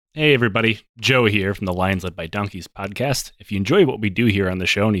Hey everybody, Joe here from the Lions Led by Donkeys podcast. If you enjoy what we do here on the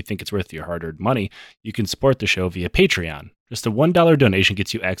show and you think it's worth your hard-earned money, you can support the show via Patreon. Just a $1 donation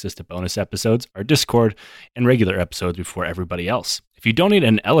gets you access to bonus episodes, our Discord, and regular episodes before everybody else. If you donate at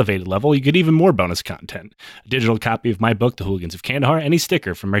an elevated level, you get even more bonus content. A digital copy of my book, The Hooligans of Kandahar, and a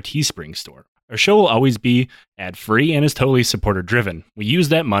sticker from our Teespring store. Our show will always be ad-free and is totally supporter-driven. We use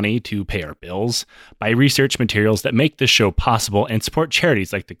that money to pay our bills, buy research materials that make this show possible, and support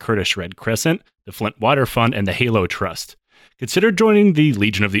charities like the Kurdish Red Crescent, the Flint Water Fund, and the Halo Trust. Consider joining the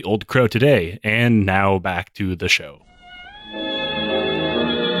Legion of the Old Crow today. And now back to the show.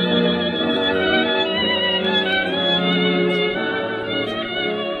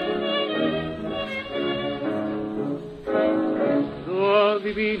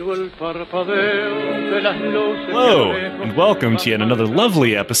 Hello, and welcome to yet another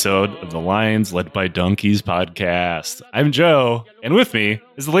lovely episode of the Lions Led by Donkeys podcast. I'm Joe, and with me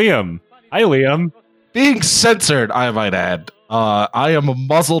is Liam. Hi, Liam. Being censored, I might add. I am a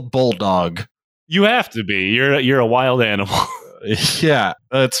muzzled bulldog. You have to be. You're a wild animal. Yeah,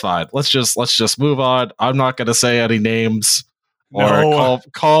 that's fine. Let's just move on. I'm not going to say any names or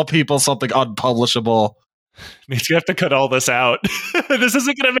call people something unpublishable. You have to cut all this out. This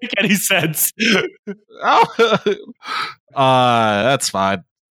isn't going to make any sense. That's fine.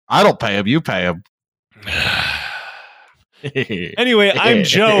 I don't pay him. You pay him. Anyway, I'm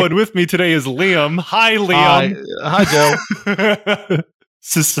Joe, and with me today is Liam. Hi, Liam. Hi, Joe.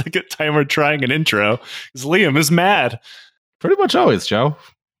 It's the second time we're trying an intro, because Liam is mad. Pretty much always, Joe.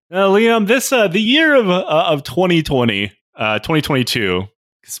 Liam, this the year of 2020, 2022.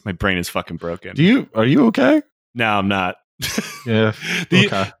 Because my brain is fucking broken. Are you okay? No, I'm not. Yeah.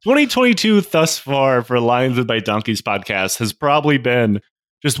 Okay. 2022 thus far for Lions Led by Donkeys podcast has probably been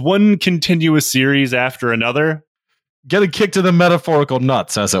just one continuous series after another. Getting kicked in the metaphorical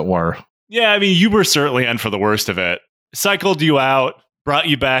nuts, as it were. Yeah, I mean, you were certainly in for the worst of it. Cycled you out, brought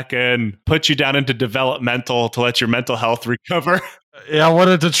you back in, put you down into developmental to let your mental health recover. Yeah, I went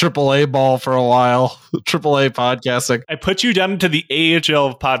into AAA ball for a while. AAA podcasting. I put you down into the AHL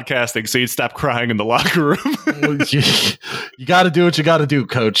of podcasting so you'd stop crying in the locker room. You got to do what you got to do,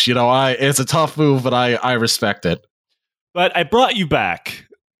 coach. You know, it's a tough move, but I respect it. But I brought you back.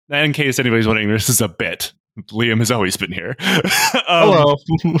 In case anybody's wondering, this is a bit. Liam has always been here. Hello.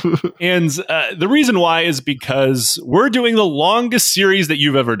 And the reason why is because we're doing the longest series that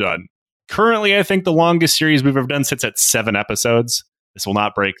you've ever done. Currently, I think the longest series we've ever done sits at 7 episodes. This will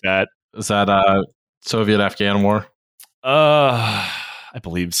not break that. Is that Soviet-Afghan war? I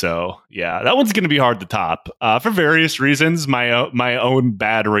believe so. Yeah, that one's going to be hard to top for various reasons. My own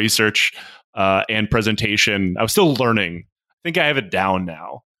bad research and presentation. I was still learning. I think I have it down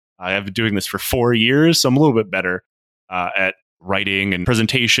now. I have been doing this for 4 years, so I'm a little bit better at writing and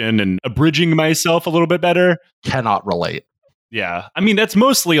presentation and abridging myself a little bit better. Cannot relate. Yeah, I mean, that's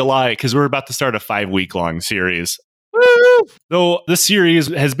mostly a lie because we're about to start a 5-week-long series. Woo! Though the series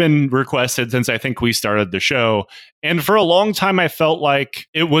has been requested since I think we started the show. And for a long time, I felt like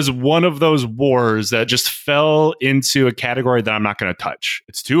it was one of those wars that just fell into a category that I'm not going to touch.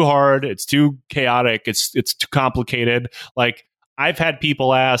 It's too hard. It's too chaotic. It's too complicated. Like, I've had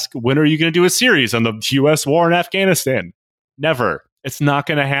people ask, when are you going to do a series on the U.S. war in Afghanistan? Never. It's not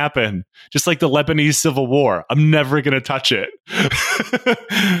going to happen. Just like the Lebanese Civil War. I'm never going to touch it.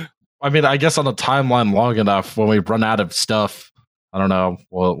 I mean, I guess on a timeline long enough, when we run out of stuff, I don't know,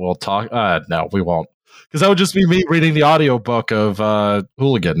 we'll talk. No, we won't. Because that would just be me reading the audiobook of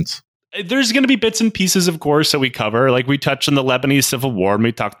Hooligans. There's going to be bits and pieces, of course, that we cover. Like, we touched on the Lebanese Civil War, and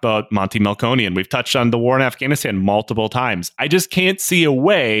we talked about Monty Melkonian. We've touched on the war in Afghanistan multiple times. I just can't see a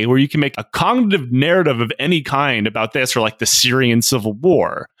way where you can make a cognitive narrative of any kind about this, or like the Syrian Civil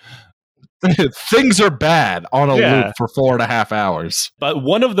War. Things are bad on a loop for 4.5 hours. But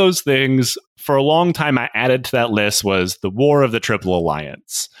one of those things, for a long time, I added to that list was the War of the Triple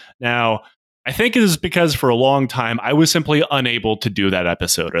Alliance. Now, I think it is because for a long time, I was simply unable to do that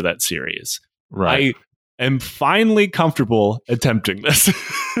episode or that series. Right. I am finally comfortable attempting this.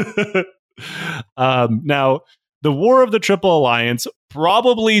 Now, the War of the Triple Alliance,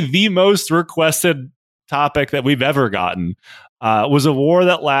 probably the most requested topic that we've ever gotten, was a war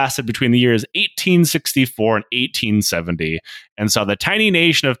that lasted between the years 1864 and 1870 and saw the tiny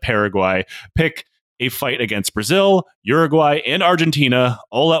nation of Paraguay pick a fight against Brazil, Uruguay, and Argentina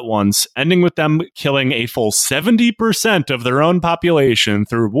all at once, ending with them killing a full 70% of their own population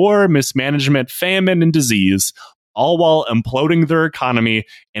through war, mismanagement, famine, and disease, all while imploding their economy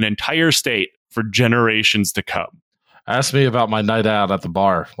and entire state for generations to come. Ask me about my night out at the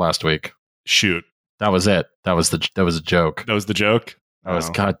bar last week. Shoot. That was it. That was a joke. That was the joke?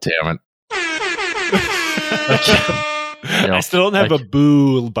 God damn it. I still don't have a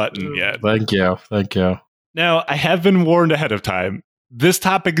boo button yet. Thank you. Now, I have been warned ahead of time. This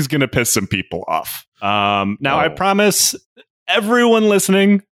topic is going to piss some people off. I promise everyone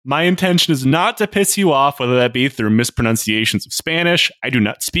listening, my intention is not to piss you off, whether that be through mispronunciations of Spanish. I do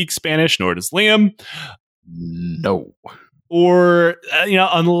not speak Spanish, nor does Liam. No. Or,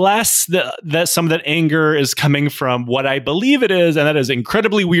 unless that some of that anger is coming from what I believe it is, and that is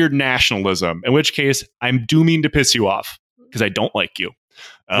incredibly weird nationalism, in which case I'm dooming to piss you off because I don't like you.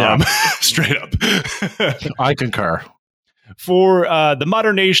 Straight up. I concur. For the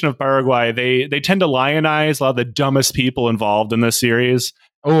modern nation of Paraguay, they tend to lionize a lot of the dumbest people involved in this series.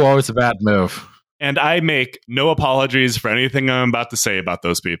 Oh, always a bad move. And I make no apologies for anything I'm about to say about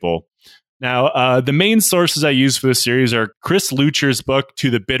those people. Now, the main sources I use for this series are Chris Lucher's book,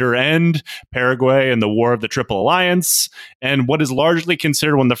 To the Bitter End, Paraguay and the War of the Triple Alliance, and what is largely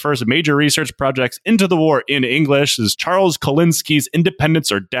considered one of the first major research projects into the war in English is Charles Kolinsky's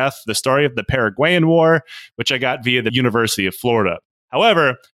Independence or Death, the Story of the Paraguayan War, which I got via the University of Florida.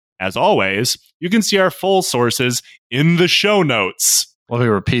 However, as always, you can see our full sources in the show notes. Let me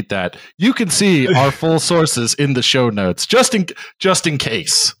repeat that. You can see our full sources in the show notes, just in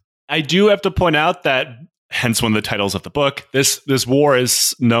case. I do have to point out that, hence one of the titles of the book, this war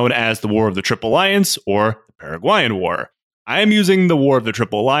is known as the War of the Triple Alliance or the Paraguayan War. I am using the War of the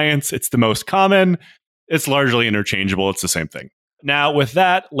Triple Alliance. It's the most common. It's largely interchangeable. It's the same thing. Now, with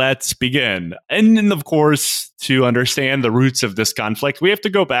that, let's begin. And of course, to understand the roots of this conflict, we have to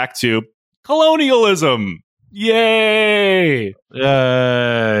go back to colonialism. Yay!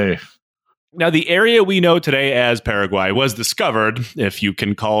 Yay! Now, the area we know today as Paraguay was discovered, if you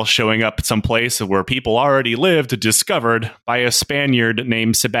can call showing up at some place where people already lived, discovered by a Spaniard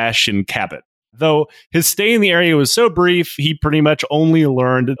named Sebastian Cabot. Though his stay in the area was so brief, he pretty much only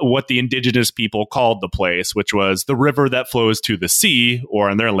learned what the indigenous people called the place, which was the river that flows to the sea, or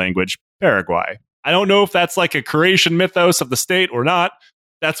in their language, Paraguay. I don't know if that's like a creation mythos of the state or not.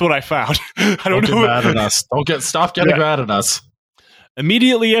 That's what I found. Don't get mad at us. Stop getting mad at us.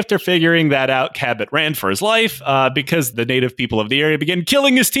 Immediately after figuring that out, Cabot ran for his life because the native people of the area began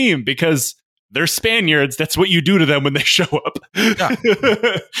killing his team because they're Spaniards. That's what you do to them when they show up. Yeah.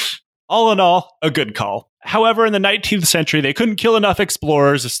 All in all, a good call. However, in the 19th century, they couldn't kill enough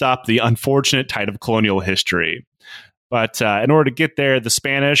explorers to stop the unfortunate tide of colonial history. But in order to get there, the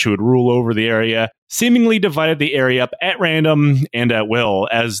Spanish, who would rule over the area, seemingly divided the area up at random and at will,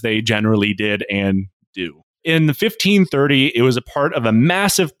 as they generally did and do. In 1530, it was a part of a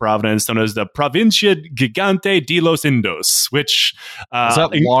massive province known as the Provincia Gigante de los Indos, which... is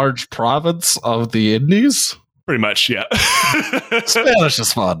that large province of the Indies? Pretty much, yeah. Spanish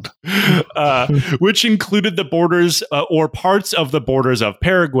is fun. Which included the borders or parts of the borders of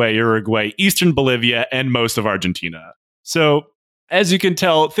Paraguay, Uruguay, eastern Bolivia, and most of Argentina. So, as you can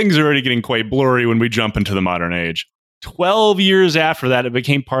tell, things are already getting quite blurry when we jump into the modern age. 12 years after that, it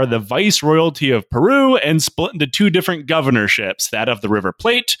became part of the Viceroyalty of Peru and split into two different governorships, that of the River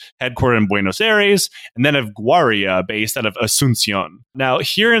Plate, headquartered in Buenos Aires, and then of Guaria, based out of Asunción. Now,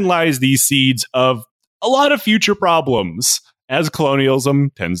 herein lies the seeds of a lot of future problems, as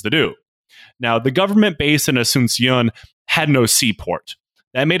colonialism tends to do. Now, the government base in Asunción had no seaport.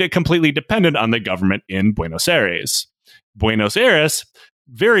 That made it completely dependent on the government in Buenos Aires. Buenos Aires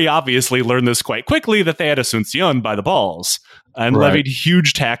very obviously learned this quite quickly that they had Asunción by the balls and levied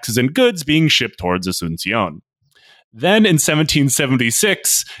huge taxes and goods being shipped towards Asunción. Then in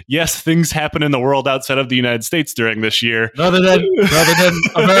 1776, yes, things happen in the world outside of the United States during this year. Rather than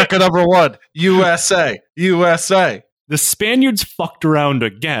America #1, USA. The Spaniards fucked around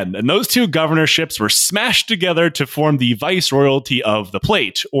again, and those two governorships were smashed together to form the Viceroyalty of the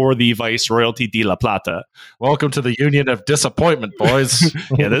Plate, or the Viceroyalty de la Plata. Welcome to the Union of Disappointment, boys.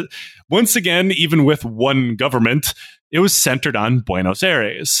 Once again, even with one government, it was centered on Buenos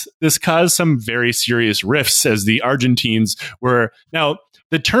Aires. This caused some very serious rifts as the Argentines were... Now,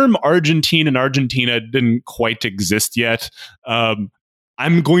 the term Argentine and Argentina didn't quite exist yet.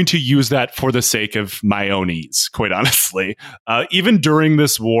 I'm going to use that for the sake of my own ease, quite honestly. Even during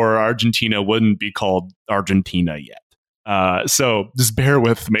this war, Argentina wouldn't be called Argentina yet. So just bear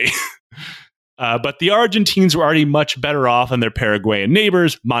with me. But the Argentines were already much better off than their Paraguayan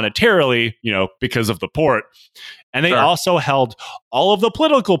neighbors monetarily, because of the port. And they also held all of the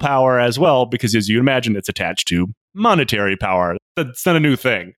political power as well, because as you imagine, it's attached to monetary power. That's not a new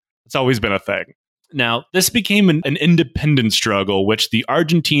thing. It's always been a thing. Now, this became an independence struggle, which the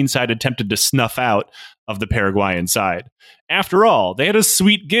Argentine side attempted to snuff out of the Paraguayan side. After all, they had a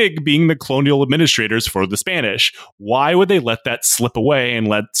sweet gig being the colonial administrators for the Spanish. Why would they let that slip away and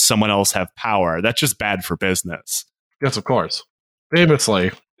let someone else have power? That's just bad for business. Yes, of course.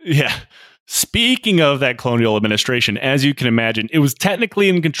 Famously. Yeah. Speaking of that colonial administration, as you can imagine, it was technically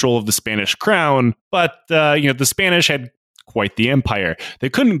in control of the Spanish crown, but the Spanish had quite the empire. They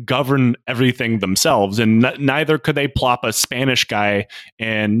couldn't govern everything themselves, and neither could they plop a Spanish guy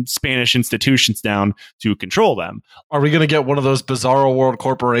and Spanish institutions down to control them. Are we going to get one of those bizarro world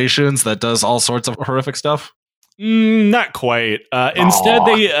corporations that does all sorts of horrific stuff? Not quite. Instead,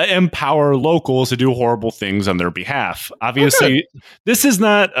 they empower locals to do horrible things on their behalf. Obviously, this is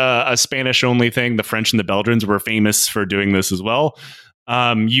not a Spanish-only thing. The French and the Belgians were famous for doing this as well.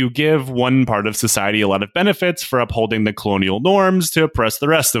 You give one part of society a lot of benefits for upholding the colonial norms to oppress the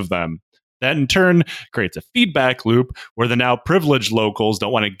rest of them. That in turn creates a feedback loop where the now privileged locals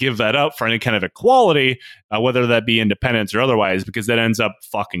don't want to give that up for any kind of equality, whether that be independence or otherwise, because that ends up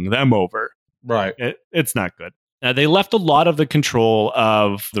fucking them over. Right. It's not good. Now, they left a lot of the control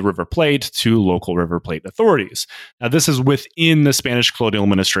of the River Plate to local River Plate authorities. Now, this is within the Spanish colonial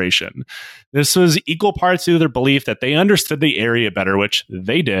administration. This was equal parts to their belief that they understood the area better, which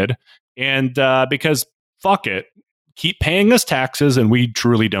they did, and because fuck it, keep paying us taxes and we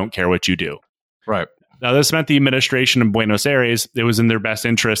truly don't care what you do. Right. Now, this meant the administration in Buenos Aires, it was in their best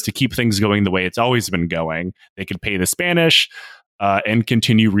interest to keep things going the way it's always been going. They could pay the Spanish and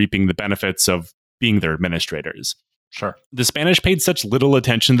continue reaping the benefits of being their administrators. Sure. The Spanish paid such little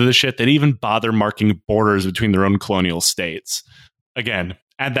attention to the shit that even bother marking borders between their own colonial states. Again,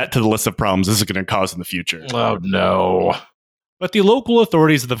 add that to the list of problems this is going to cause in the future. Oh, no. But the local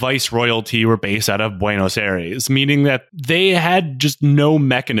authorities of the Viceroyalty were based out of Buenos Aires, meaning that they had just no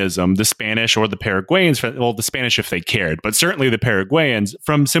mechanism, the Spanish or the Paraguayans, well, the Spanish if they cared, but certainly the Paraguayans,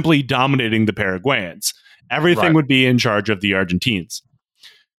 from simply dominating the Paraguayans. Everything would be in charge of the Argentines.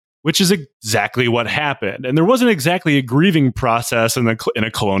 Which is exactly what happened. And there wasn't exactly a grieving process in a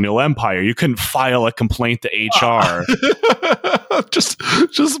colonial empire. You couldn't file a complaint to HR.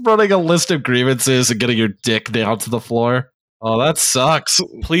 just running a list of grievances and getting your dick down to the floor. Oh, that sucks.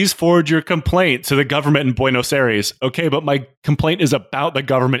 Please forward your complaint to the government in Buenos Aires. Okay, but my complaint is about the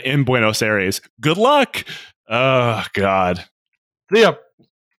government in Buenos Aires. Good luck. Oh, God. Yeah.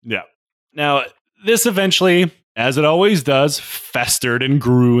 Yeah. Now, this eventually, as it always does, festered and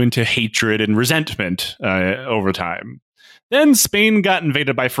grew into hatred and resentment over time. Then Spain got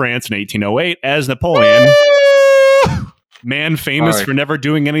invaded by France in 1808 as Napoleon, man famous for never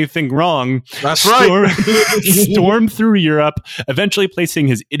doing anything wrong, stormed through Europe, eventually placing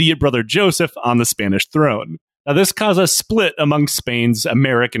his idiot brother Joseph on the Spanish throne. Now, this caused a split among Spain's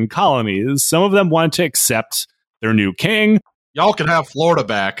American colonies. Some of them wanted to accept their new king. Y'all can have Florida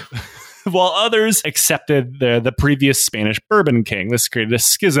back. While others accepted the previous Spanish Bourbon king. This created a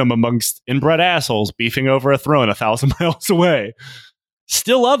schism amongst inbred assholes beefing over a throne 1,000 miles away.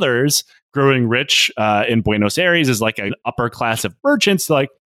 Still others, growing rich in Buenos Aires as like an upper class of merchants, like,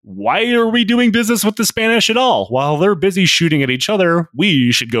 why are we doing business with the Spanish at all? While they're busy shooting at each other,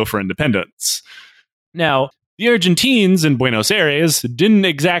 we should go for independence. Now, the Argentines in Buenos Aires didn't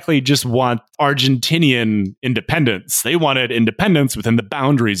exactly just want Argentinian independence. They wanted independence within the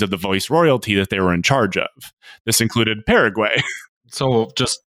boundaries of the Viceroyalty that they were in charge of. This included Paraguay. So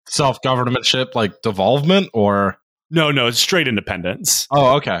just self-governmentship, like devolvement, or? No, it's straight independence.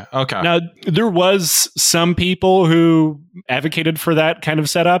 Oh, okay. Now, there was some people who advocated for that kind of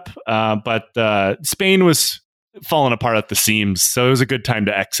setup, but Spain was falling apart at the seams, so it was a good time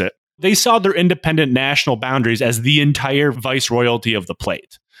to exit. They saw their independent national boundaries as the entire viceroyalty of the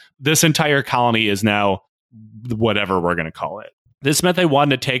plate. This entire colony is now whatever we're going to call it. This meant they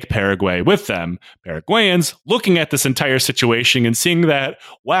wanted to take Paraguay with them. Paraguayans looking at this entire situation and seeing that,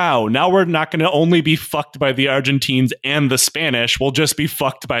 wow, now we're not going to only be fucked by the Argentines and the Spanish, we'll just be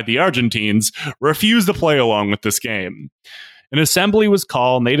fucked by the Argentines, refused to play along with this game. An assembly was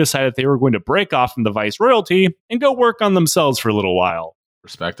called and they decided they were going to break off from the viceroyalty and go work on themselves for a little while.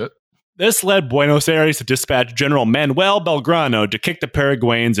 Respect it. This led Buenos Aires to dispatch General Manuel Belgrano to kick the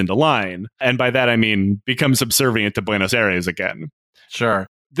Paraguayans into line. And by that, I mean become subservient to Buenos Aires again. Sure.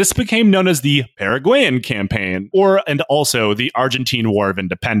 This became known as the Paraguayan Campaign, and also the Argentine War of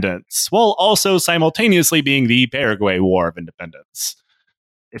Independence, while also simultaneously being the Paraguay War of Independence.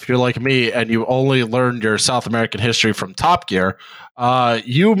 If you're like me and you only learned your South American history from Top Gear,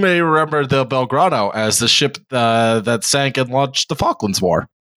 you may remember the Belgrano as the ship that sank and launched the Falklands War.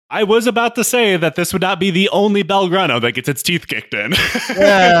 I was about to say that this would not be the only Belgrano that gets its teeth kicked in.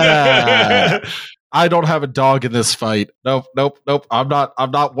 Yeah. I don't have a dog in this fight. Nope. I'm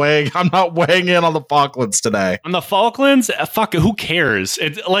not weighing in on the Falklands today. On the Falklands, fuck it, who cares?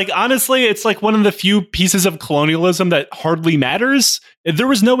 It's like, honestly, it's like one of the few pieces of colonialism that hardly matters. There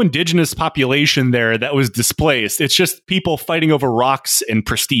was no indigenous population there that was displaced. It's just people fighting over rocks and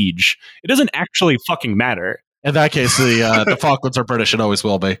prestige. It doesn't actually fucking matter. In that case, the Falklands are British and always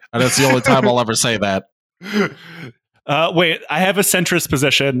will be. And that's the only time I'll ever say that. Wait, I have a centrist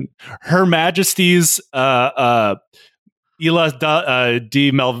position. Her Majesty's Ilha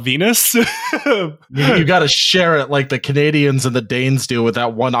de Malvinas. You got to share it like the Canadians and the Danes do with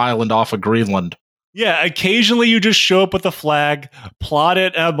that one island off of Greenland. Yeah, occasionally you just show up with a flag, plot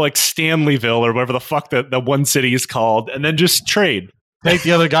it at like Stanleyville or whatever the fuck the one city is called, and then just trade. Take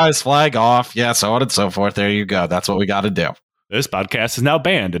the other guy's flag off. Yeah, so on and so forth. There you go. That's what we got to do. This podcast is now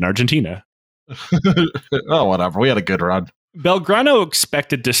banned in Argentina. Oh, whatever. We had a good run. Belgrano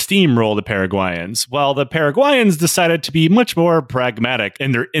expected to steamroll the Paraguayans, while the Paraguayans decided to be much more pragmatic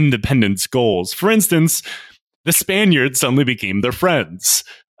in their independence goals. For instance, the Spaniards suddenly became their friends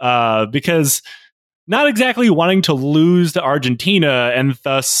because not exactly wanting to lose to Argentina and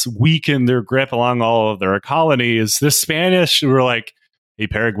thus weaken their grip along all of their colonies, the Spanish were like, hey,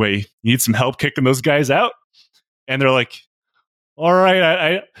 Paraguay, you need some help kicking those guys out? And they're like, all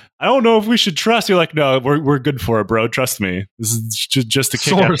right, I don't know if we should trust you. Like, no, we're good for it, bro. Trust me. This is just to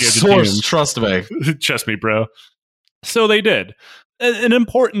kick out the source. Trust me. Trust me, bro. So they did. An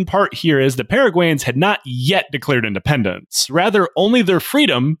important part here is the Paraguayans had not yet declared independence. Rather, only their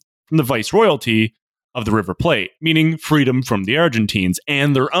freedom from the viceroyalty of the River Plate, meaning freedom from the Argentines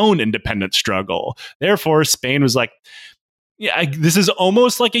and their own independence struggle. Therefore, Spain was like, yeah, this is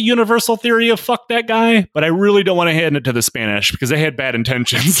almost like a universal theory of fuck that guy, but I really don't want to hand it to the Spanish because they had bad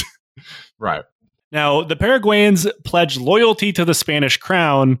intentions. Right. Now, the Paraguayans pledged loyalty to the Spanish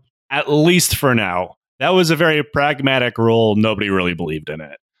crown, at least for now. That was a very pragmatic rule. Nobody really believed in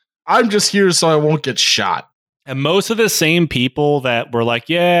it. I'm just here so I won't get shot. And most of the same people that were like,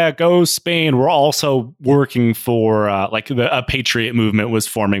 yeah, go Spain, were also working for, a patriot movement was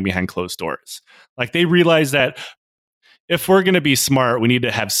forming behind closed doors. Like, they realized that if we're going to be smart, we need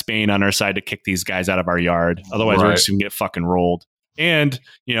to have Spain on our side to kick these guys out of our yard. Otherwise, we're just going to get fucking rolled. And,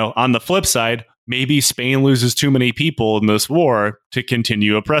 on the flip side, maybe Spain loses too many people in this war to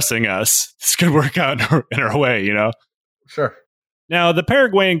continue oppressing us. This could work out in our way, Sure. Now, the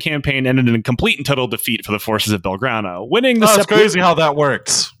Paraguayan campaign ended in a complete and total defeat for the forces of Belgrano, winning the... It's crazy how that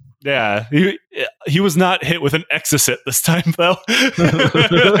works. Yeah, he was not hit with an exocet this time, though.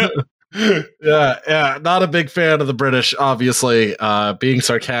 Yeah, not a big fan of the British, obviously. Being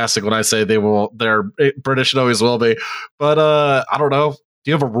sarcastic when I say they're British and always will be. But I don't know.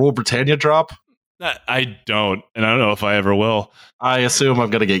 Do you have a Rule Britannia drop? I don't, and I don't know if I ever will. I assume I'm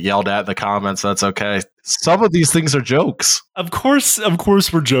going to get yelled at in the comments. That's okay. Some of these things are jokes. Of course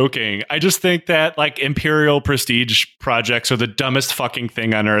we're joking. I just think that imperial prestige projects are the dumbest fucking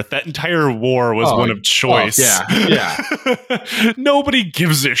thing on earth. That entire war was one of choice. Yeah. Nobody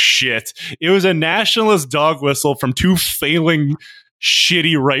gives a shit. It was a nationalist dog whistle from two failing,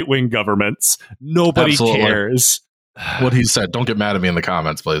 shitty right-wing governments. Nobody cares. What he said. Don't get mad at me in the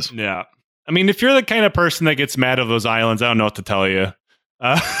comments, please. Yeah. I mean, if you're the kind of person that gets mad at those islands, I don't know what to tell you.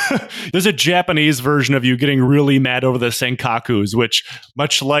 There's a Japanese version of you getting really mad over the Senkakus, which,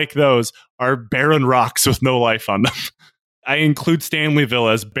 much like those, are barren rocks with no life on them. I include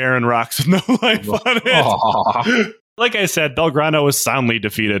Stanleyville as barren rocks with no life on it. Aww. Like I said, Belgrano was soundly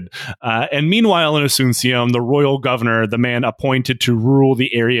defeated. And meanwhile, in Asuncion, the royal governor, the man appointed to rule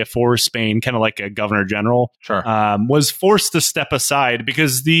the area for Spain, kind of like a governor general, sure, was forced to step aside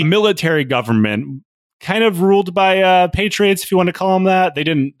because the military government, kind of ruled by patriots, if you want to call them that,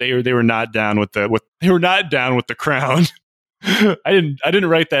 they were not down with the crown. I didn't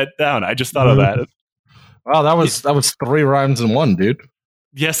write that down. I just thought of that. Wow, that was 3 rhymes in one, dude.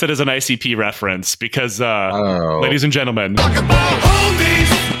 Yes, it is an ICP reference because, ladies and gentlemen.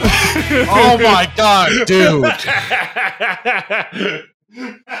 Oh my god, dude.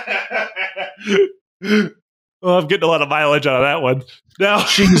 Well, I'm getting a lot of mileage out of that one. Now,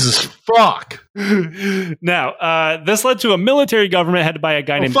 Jesus fuck. Now, this led to a military government headed by a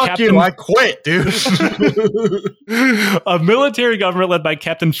guy named Captain... Fuck you, I quit, dude. A military government led by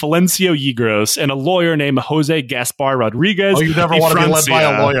Captain Felencio Yegros and a lawyer named Jose Gaspar Rodriguez. Oh, you never want to be led by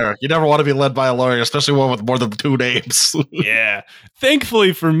a lawyer. You never want to be led by a lawyer, especially one with more than 2 names. Yeah.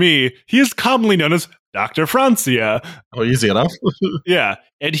 Thankfully for me, he is commonly known as Dr. Francia. Oh, easy enough. Yeah.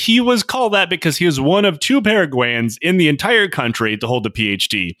 And he was called that because he was one of 2 Paraguayans in the entire country to hold a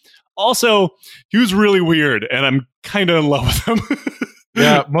PhD. Also, he was really weird, and I'm kind of in love with him.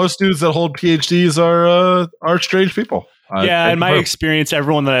 Yeah, most dudes that hold PhDs are strange people. In my experience,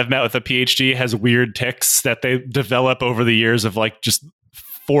 everyone that I've met with a PhD has weird tics that they develop over the years of like just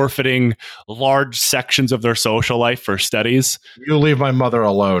forfeiting large sections of their social life for studies. You leave my mother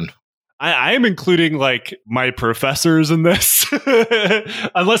alone. I am including like my professors in this,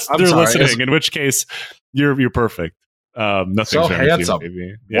 unless they're listening. In which case, you're perfect. Nothing's so handsome.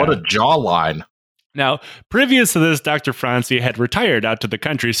 Yeah. What a jawline. Now, previous to this, Dr. Francia had retired out to the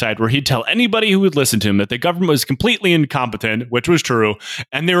countryside where he'd tell anybody who would listen to him that the government was completely incompetent, which was true,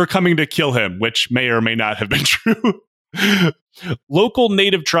 and they were coming to kill him, which may or may not have been true. Local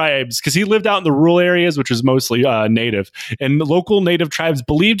native tribes, because he lived out in the rural areas, which was mostly native, and the local native tribes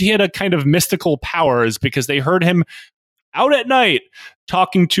believed he had a kind of mystical powers because they heard him out at night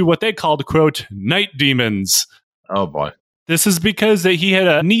talking to what they called, quote, night demons. Oh, boy. This is because that he had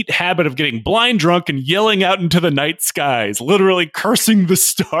a neat habit of getting blind drunk and yelling out into the night skies, literally cursing the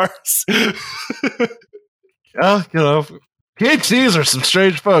stars. Yeah, PhDs are some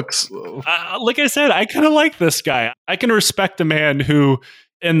strange folks. Like I said, I kind of like this guy. I can respect a man who,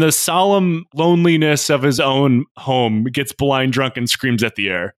 in the solemn loneliness of his own home, gets blind drunk and screams at the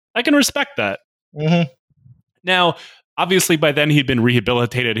air. I can respect that. Mm-hmm. Now, obviously, by then he'd been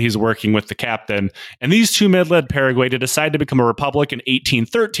rehabilitated. He's working with the captain. And these two men led Paraguay to decide to become a republic in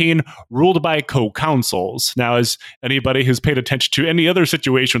 1813, ruled by co-councils. Now, as anybody who's paid attention to any other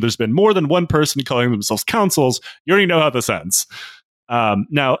situation where there's been more than one person calling themselves councils, you already know how this ends.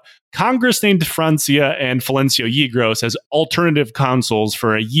 Now, Congress named Francia and Florencio Yegros as alternative consuls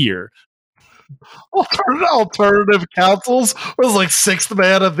for a year. Alternative councils was like 6th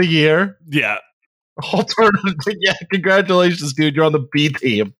man of the year. Yeah. Alternative, yeah, congratulations, dude. You're on the B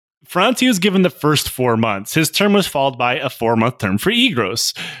team. Francia was given the first 4 months. His term was followed by a 4-month term for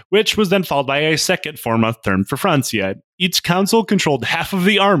Yegros, which was then followed by a second 4-month term for Francia. Each council controlled half of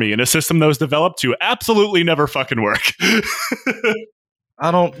the army in a system that was developed to absolutely never fucking work.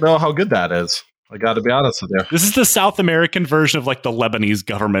 I don't know how good that is. I got to be honest with you. This is the South American version of like the Lebanese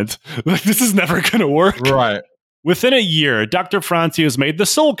government. Like, this is never going to work. Right. Within a year, Dr. Francia was made the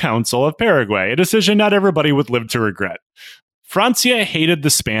sole consul of Paraguay, a decision not everybody would live to regret. Francia hated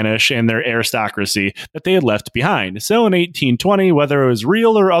the Spanish and their aristocracy that they had left behind. So in 1820, whether it was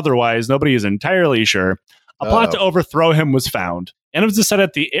real or otherwise, nobody is entirely sure, a plot to overthrow him was found. And it was decided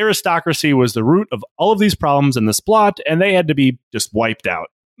that the aristocracy was the root of all of these problems in this plot, and they had to be just wiped out.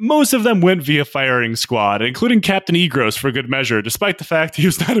 Most of them went via firing squad, including Captain Yegros for good measure, despite the fact he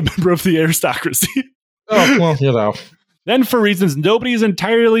was not a member of the aristocracy. Oh, well, Then, for reasons nobody is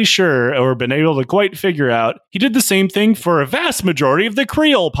entirely sure or been able to quite figure out, he did the same thing for a vast majority of the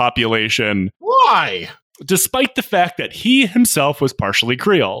Creole population. Why? Despite the fact that he himself was partially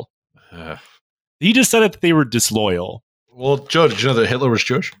Creole. He decided that they were disloyal. Well, Joe, did you know that Hitler was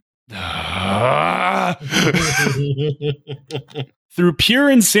Jewish? Through pure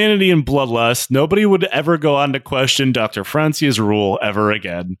insanity and bloodlust, nobody would ever go on to question Dr. Francia's rule ever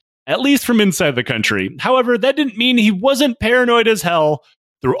again. At least from inside the country. However, that didn't mean he wasn't paranoid as hell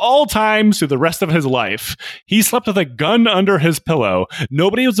through all times through the rest of his life. He slept with a gun under his pillow.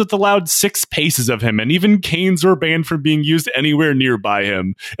 Nobody was allowed 6 paces of him, and even canes were banned from being used anywhere nearby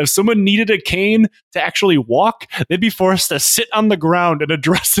him. If someone needed a cane to actually walk, they'd be forced to sit on the ground and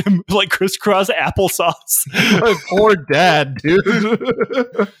address him like crisscross applesauce. My poor dad,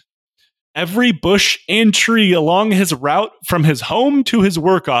 dude. Every bush and tree along his route from his home to his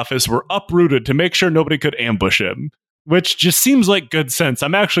work office were uprooted to make sure nobody could ambush him, which just seems like good sense.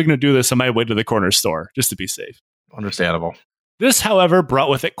 I'm actually going to do this on my way to the corner store, just to be safe. Understandable. This, however, brought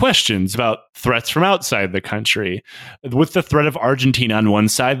with it questions about threats from outside the country. With the threat of Argentina on one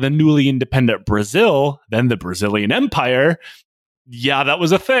side, the newly independent Brazil, then the Brazilian Empire. Yeah, that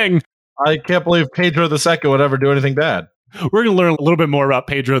was a thing. I can't believe Pedro II would ever do anything bad. We're going to learn a little bit more about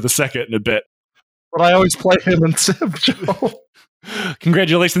Pedro II in a bit. But I always play him in Civ, Joe.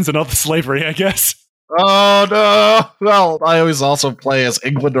 Congratulations on all the slavery, I guess. Oh, no. Well, I always also play as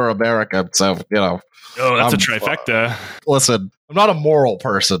England or America, so, Oh, that's a trifecta. Listen, I'm not a moral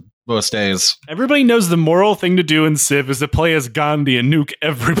person most days. Everybody knows the moral thing to do in Civ is to play as Gandhi and nuke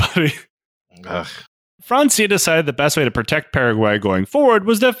everybody. Ugh. Francia decided the best way to protect Paraguay going forward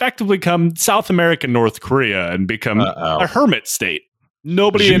was to effectively become South American North Korea and become a hermit state.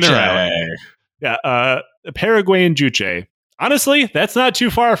 Nobody in there. Yeah, Paraguay and Juche. Honestly, that's not too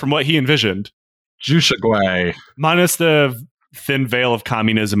far from what he envisioned. Juchagüey. Minus the thin veil of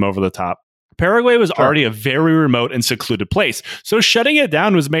communism over the top. Paraguay was already a very remote and secluded place, so shutting it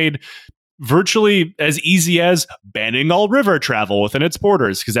down was made virtually as easy as banning all river travel within its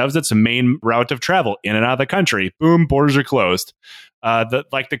borders, because that was its main route of travel in and out of the country. Boom, borders are closed.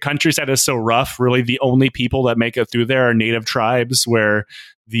 The countryside is so rough, really the only people that make it through there are native tribes, where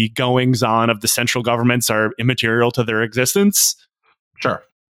the goings on of the central governments are immaterial to their existence. Sure.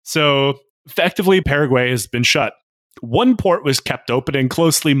 So effectively, Paraguay has been shut. One port was kept open and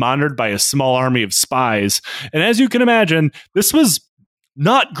closely monitored by a small army of spies. And as you can imagine, this was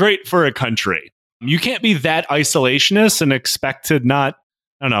not great for a country. You can't be that isolationist and expect to not,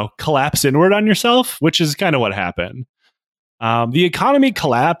 collapse inward on yourself, which is kind of what happened. The economy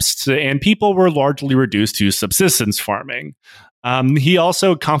collapsed and people were largely reduced to subsistence farming. He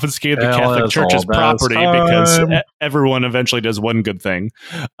also confiscated the Catholic Church's property because everyone eventually does one good thing.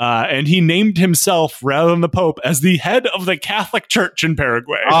 And he named himself, rather than the Pope, as the head of the Catholic Church in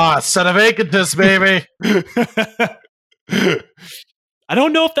Paraguay. Son of Acanthus, baby. I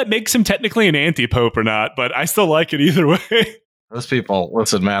don't know if that makes him technically an anti-Pope or not, but I still like it either way. Those people,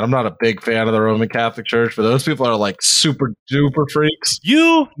 listen, man, I'm not a big fan of the Roman Catholic Church, but those people are like super duper freaks.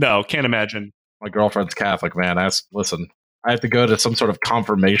 No, can't imagine. My girlfriend's Catholic, man. I have to go to some sort of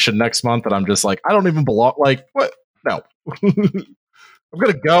confirmation next month, and I'm just like, I don't even belong. Like, what? No. I'm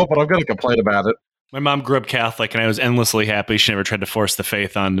going to go, but I'm going to complain about it. My mom grew up Catholic, and I was endlessly happy she never tried to force the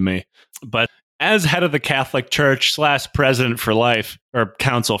faith onto me. But as head of the Catholic Church / president for life, or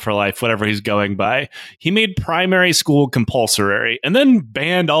council for life, whatever he's going by, he made primary school compulsory and then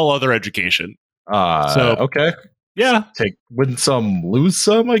banned all other education. Okay. Yeah. Win some, lose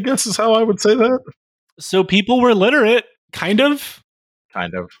some, I guess is how I would say that. So people were literate, kind of.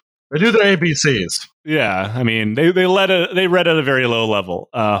 They knew their ABCs. Yeah, I mean, they read at a very low level.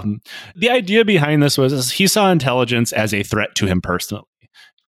 The idea behind this was he saw intelligence as a threat to him personally.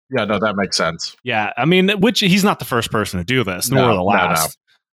 Yeah, no, that makes sense. Yeah, I mean, which he's not the first person to do this, nor the last.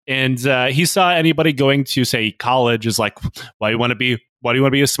 No. And he saw anybody going to, say, college is like, why do you want to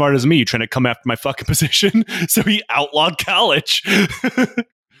be as smart as me? You're trying to come after my fucking position? So he outlawed college.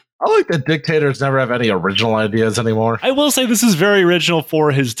 I like that dictators never have any original ideas anymore. I will say this is very original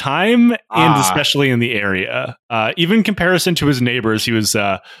for his time, and especially in the area. Even in comparison to his neighbors, he was,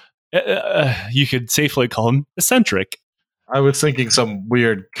 you could safely call him eccentric. I was thinking some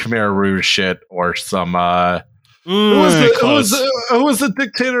weird Khmer Rouge shit or some... who was the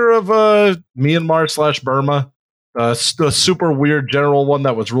dictator of Myanmar / Burma? The super weird general one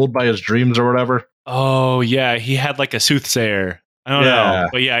that was ruled by his dreams or whatever. Oh, yeah. He had like a soothsayer. I don't know.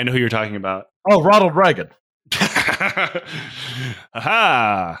 But yeah, I know who you're talking about. Oh, Ronald Reagan.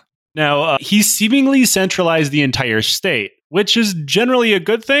 Aha! Now, he seemingly centralized the entire state, which is generally a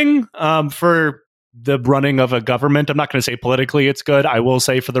good thing for the running of a government. I'm not going to say politically it's good. I will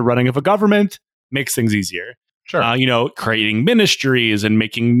say for the running of a government, makes things easier. Sure. Creating ministries and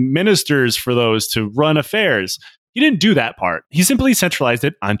making ministers for those to run affairs. He didn't do that part. He simply centralized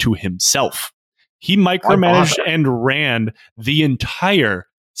it onto himself. He micromanaged and ran the entire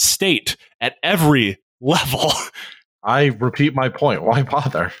state at every level. I repeat my point. Why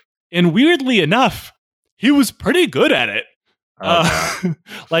bother? And weirdly enough, he was pretty good at it.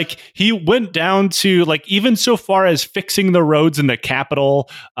 He went down to even so far as fixing the roads in the capital,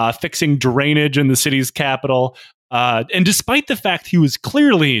 fixing drainage in the city's capital. And despite the fact he was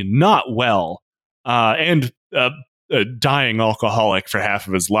clearly not well and a dying alcoholic for half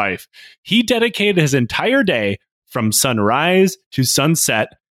of his life, he dedicated his entire day from sunrise to sunset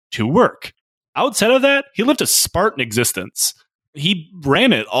to work. Outside of that, he lived a Spartan existence. He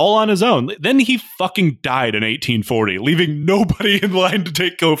ran it all on his own. Then he fucking died in 1840, leaving nobody in line to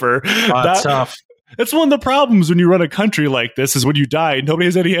take over. That's tough. That's one of the problems when you run a country like this, is when you die, nobody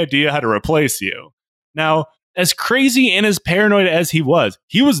has any idea how to replace you. Now, as crazy and as paranoid as he was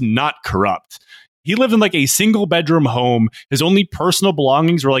not corrupt. He lived in a single bedroom home. His only personal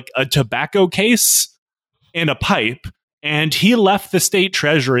belongings were a tobacco case and a pipe. And he left the state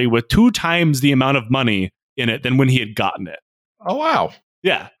treasury with 2 times the amount of money in it than when he had gotten it. Oh, wow.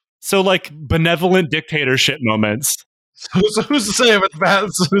 Yeah. So benevolent dictatorship moments. Who's to say if it's bad?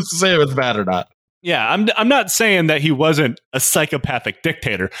 Who's to say if it's bad or not? Yeah, I'm not saying that he wasn't a psychopathic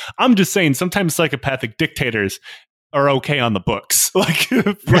dictator. I'm just saying sometimes psychopathic dictators are okay on the books.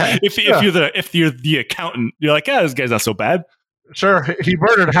 If you're the accountant, you're like, this guy's not so bad. Sure, he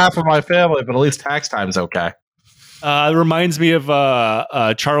murdered half of my family, but at least tax time's okay. It reminds me of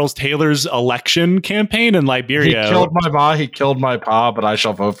Charles Taylor's election campaign in Liberia. He killed my ma, he killed my pa, but I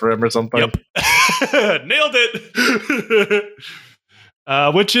shall vote for him or something. Yep. Nailed it.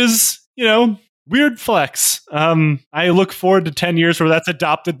 Which is, Weird flex. I look forward to 10 years where that's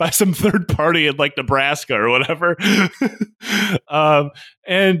adopted by some third party in like Nebraska or whatever.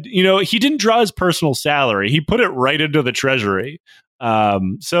 And he didn't draw his personal salary. He put it right into the treasury.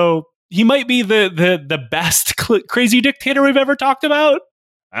 So he might be the best crazy dictator we've ever talked about.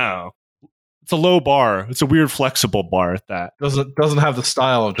 Oh, it's a low bar. It's a weird flexible bar at that. Doesn't have the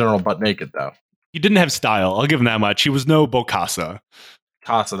style of General Butt Naked though. He didn't have style. I'll give him that much. He was no Bokassa.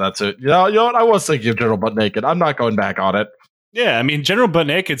 Casa, that's it. You know what? I was thinking of General Butt Naked. I'm not going back on it. Yeah, I mean, General Butt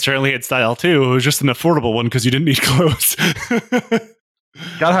Naked certainly had style too. It was just an affordable one because you didn't need clothes.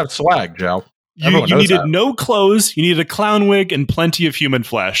 Gotta have swag, Joe. You needed no clothes, you needed a clown wig, and plenty of human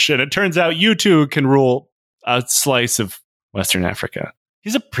flesh. And it turns out you too can rule a slice of Western Africa.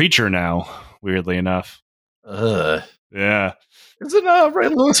 He's a preacher now, weirdly enough. Yeah. Isn't Ray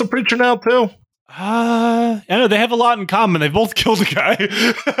Lewis a preacher now too? I know they have a lot in common. They both killed a guy.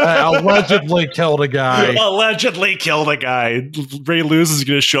 Allegedly killed a guy. Allegedly killed a guy. Ray Lewis is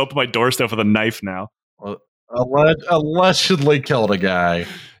going to show up at my doorstep with a knife now. Allegedly killed a guy.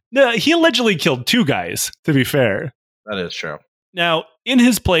 No, he allegedly killed two guys, to be fair. That is true. Now, in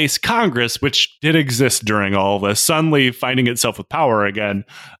his place, Congress, which did exist during all this, suddenly finding itself with power again,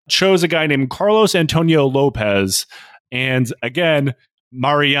 chose a guy named Carlos Antonio Lopez and, again,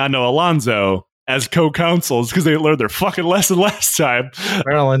 Mariano Alonso as co-counsels because they learned their fucking lesson last time.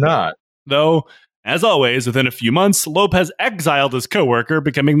 Apparently not. Though, as always, within a few months, Lopez exiled his co-worker,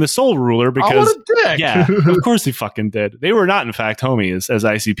 becoming the sole ruler because... Oh, what a dick! Yeah, of course he fucking did. They were not, in fact, homies, as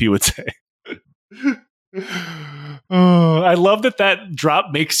ICP would say. Oh, I love that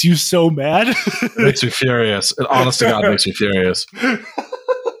drop makes you so mad. It makes me furious. It honest to God makes me furious.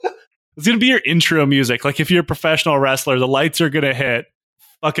 It's going to be your intro music. Like, if you're a professional wrestler, the lights are going to hit.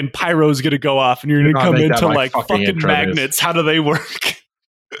 Fucking pyro's going to go off, and you're going to come into, like, fucking magnets. How do they work?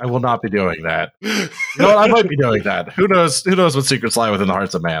 I will not be doing that. You know what? I might be doing that. Who knows? Who knows what secrets lie within the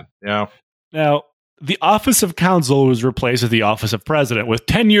hearts of man? You know? Now, the office of consul was replaced with the office of president with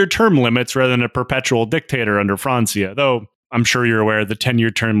 10-year term limits rather than a perpetual dictator under Francia, though I'm sure you're aware the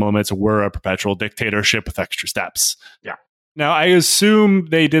 10-year term limits were a perpetual dictatorship with extra steps. Yeah. Now, I assume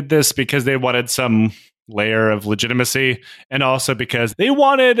they did this because they wanted some layer of legitimacy and also because they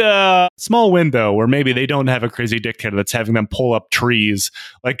wanted a small window where maybe they don't have a crazy dictator that's having them pull up trees,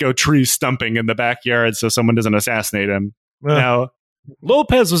 like go tree stumping in the backyard so someone doesn't assassinate him. Now,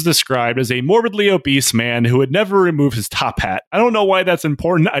 Lopez was described as a morbidly obese man who would never remove his top hat. I don't know why that's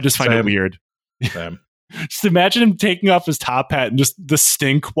important. I just find it weird. Same. Just imagine him taking off his top hat and just the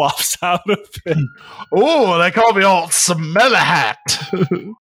stink wafts out of it. Oh, they call me old smelly hat.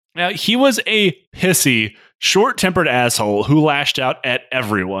 Now, he was a pissy, short-tempered asshole who lashed out at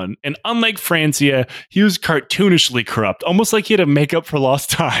everyone. And unlike Francia, he was cartoonishly corrupt, almost like he had to make up for lost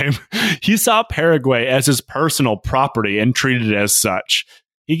time. He saw Paraguay as his personal property and treated it as such.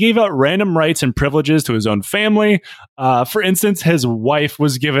 He gave out random rights and privileges to his own family. For instance, his wife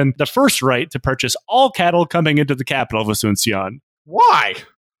was given the first right to purchase all cattle coming into the capital of Asuncion. Why?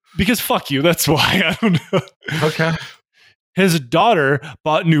 Because fuck you, that's why. I don't know. Okay. His daughter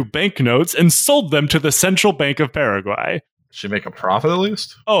bought new banknotes and sold them to the Central Bank of Paraguay. Did she make a profit at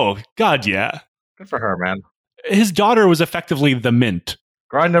least? Oh, God, yeah. Good for her, man. His daughter was effectively the mint.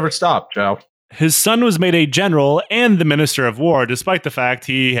 Grind never stopped, Joe. His son was made a general and the minister of war, despite the fact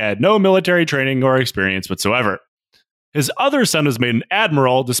he had no military training or experience whatsoever. His other son was made an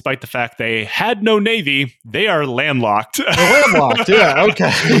admiral, despite the fact they had no navy. They are landlocked. They're landlocked, yeah,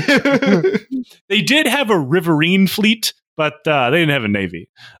 okay. They did have a riverine fleet, but they didn't have a navy.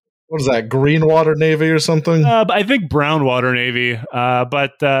 What is that, green water navy or something? I think brown water navy,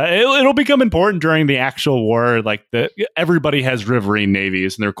 but it'll become important during the actual war. Like everybody has riverine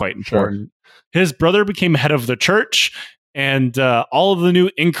navies, and they're quite important. Sure. His brother became head of the church, and all of the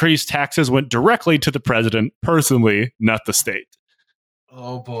new increased taxes went directly to the president personally, not the state.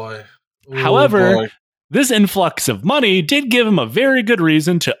 Oh, boy. However, this influx of money did give him a very good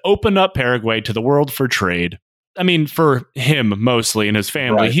reason to open up Paraguay to the world for trade. I mean, for him mostly and his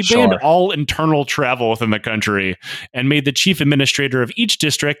family. Right, he banned all internal travel within the country and made the chief administrator of each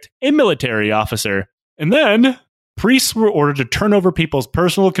district a military officer. And then priests were ordered to turn over people's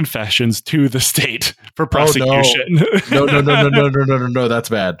personal confessions to the state for prosecution. Oh, no, that's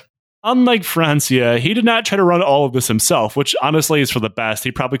bad. Unlike Francia, he did not try to run all of this himself, which honestly is for the best.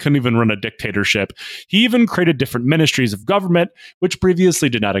 He probably couldn't even run a dictatorship. He even created different ministries of government, which previously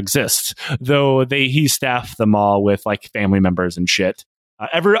did not exist, though he staffed them all with like family members and shit.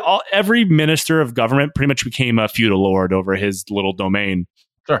 Every minister of government pretty much became a feudal lord over his little domain.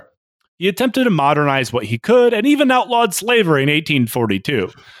 Sure. He attempted to modernize what he could and even outlawed slavery in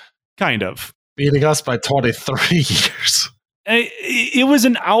 1842. Kind of. beating us by 23 years. It was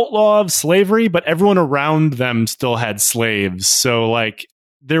an outlaw of slavery, but everyone around them still had slaves. So, like,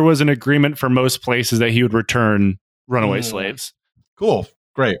 there was an agreement for most places that he would return runaway slaves. Cool.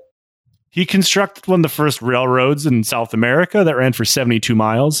 Great. He constructed one of the first railroads in South America that ran for 72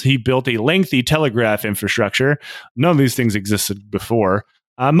 miles. He built a lengthy telegraph infrastructure. None of these things existed before.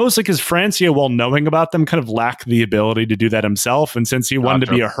 Mostly because Francia, while knowing about them, kind of lacked the ability to do that himself. And since he wanted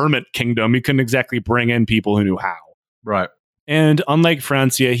to be a hermit kingdom, he couldn't exactly bring in people who knew how. Right. And unlike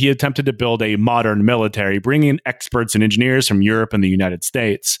Francia, he attempted to build a modern military, bringing in experts and engineers from Europe and the United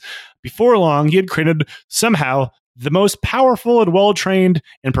States. Before long, he had created somehow the most powerful and well-trained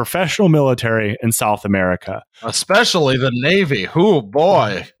and professional military in South America. Especially the Navy. Oh,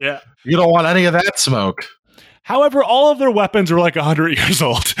 boy. Yeah. You don't want any of that smoke. However, all of their weapons were like 100 years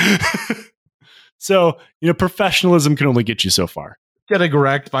old. So, professionalism can only get you so far. Getting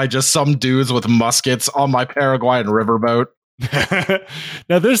wrecked by just some dudes with muskets on my Paraguayan riverboat.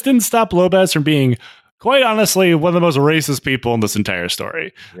 Now, this didn't stop Lopez from being, quite honestly, one of the most racist people in this entire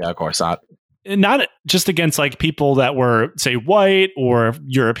story. Yeah, of course not. And not just against like people that were, say, white or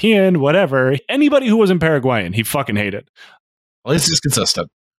European, whatever. Anybody who wasn't Paraguayan, he fucking hated. At least he's consistent.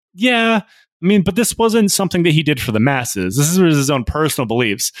 Yeah. I mean, but this wasn't something that he did for the masses. This was his own personal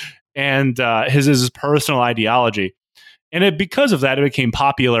beliefs and his personal ideology. And because of that, it became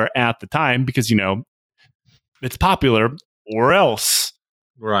popular at the time because, it's popular or else.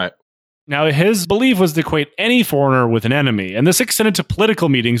 Right. Now, his belief was to equate any foreigner with an enemy, and this extended to political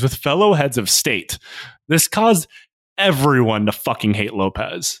meetings with fellow heads of state. This caused everyone to fucking hate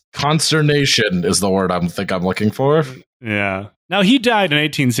Lopez. Consternation is the word I'm looking for. Yeah. Now, he died in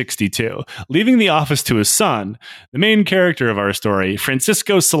 1862, leaving the office to his son, the main character of our story,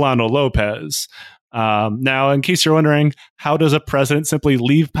 Francisco Solano Lopez. Now, in case you're wondering, how does a president simply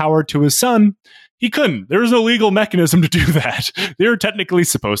leave power to his son? He couldn't. There was no legal mechanism to do that. They were technically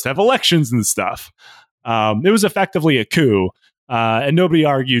supposed to have elections and stuff. It was effectively a coup, and nobody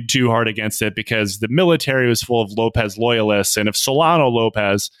argued too hard against it because the military was full of Lopez loyalists, and if Solano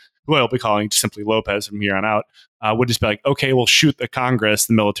Lopez, who I'll be calling simply Lopez from here on out, would just be like, okay, we'll shoot the Congress,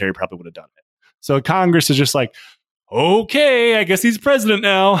 the military probably would have done it. So Congress is just like, okay, I guess he's president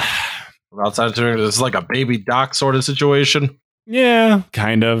now. Outside, this is like a baby Doc sort of situation. Yeah,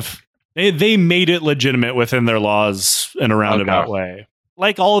 kind of. They made it legitimate within their laws in a roundabout way.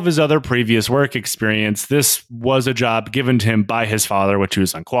 Like all of his other previous work experience, this was a job given to him by his father, which he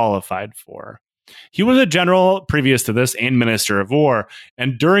was unqualified for. He was a general previous to this and minister of war,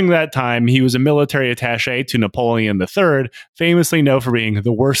 and during that time, he was a military attaché to Napoleon III, famously known for being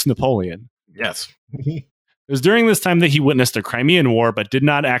the worst Napoleon. Yes. It was during this time that he witnessed the Crimean War, but did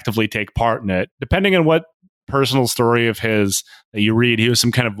not actively take part in it. Depending on what personal story of his that you read, he was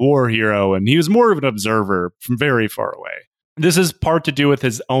some kind of war hero, and he was more of an observer from very far away. This is part to do with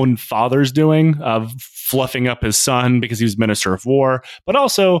his own father's doing of fluffing up his son because he was minister of war, but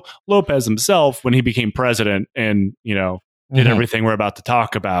also Lopez himself when he became president and, did everything we're about to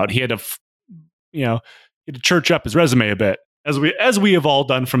talk about. He had to, he had to church up his resume a bit, as we have all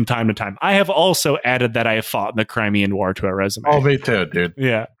done from time to time. I have also added that I have fought in the Crimean War to our resume. Oh, me too, dude.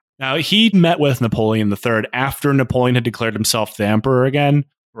 Yeah. Now, he met with Napoleon III after Napoleon had declared himself the emperor again.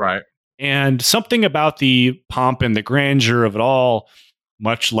 Right. And something about the pomp and the grandeur of it all,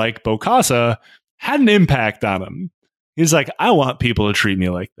 much like Bokassa, had an impact on him. He's like, I want people to treat me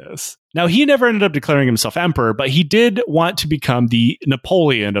like this. Now, he never ended up declaring himself emperor, but he did want to become the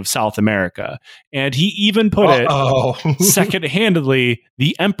Napoleon of South America. And he even put it second-handedly,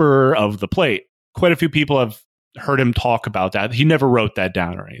 the emperor of the plate. Quite a few people have heard him talk about that. He never wrote that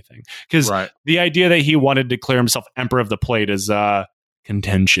down or anything. Because the idea that he wanted to declare himself emperor of the plate is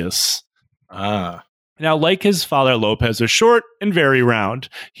contentious. Now, like his father, Lopez was short and very round.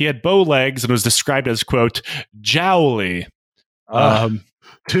 He had bow legs and was described as, quote, jowly.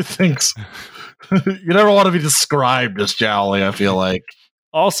 Two things. You never want to be described as jowly, I feel like.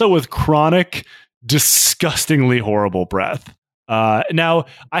 Also with chronic, disgustingly horrible breath. Now,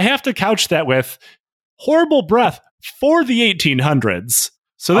 I have to couch that with horrible breath for the 1800s.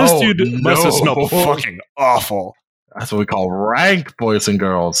 So this dude must have smelled fucking awful. That's what we call rank, boys and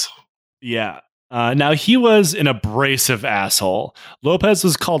girls. Yeah. Now, he was an abrasive asshole. Lopez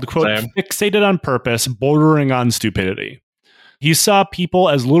was called, quote, fixated on purpose, bordering on stupidity. He saw people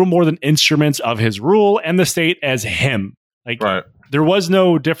as little more than instruments of his rule and the state as him. There was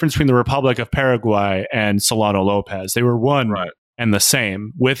no difference between the Republic of Paraguay and Solano Lopez. They were one and the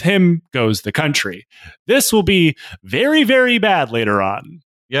same. With him goes the country. This will be very, very bad later on.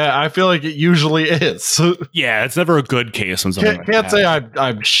 Yeah, I feel like it usually is. Yeah, it's never a good case when something Can't say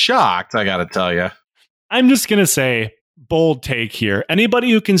I'm shocked, I gotta tell you. I'm just going to say, bold take here.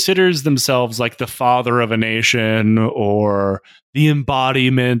 Anybody who considers themselves like the father of a nation or the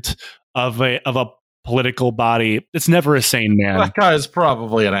embodiment of a political body, it's never a sane man. That guy is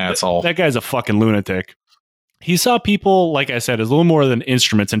probably an asshole. That guy's a fucking lunatic. He saw people, like I said, as little more than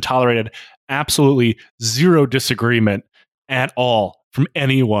instruments and tolerated absolutely zero disagreement at all from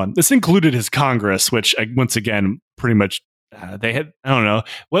anyone. This included his Congress, which, once again, pretty much they had, I don't know,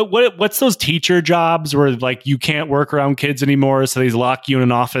 what's those teacher jobs where like you can't work around kids anymore, so they lock you in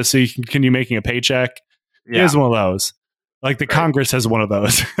an office so you can continue making a paycheck. Yeah. He has one of those. Like the Congress has one of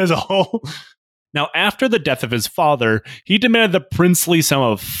those as a whole. Now, after the death of his father, he demanded the princely sum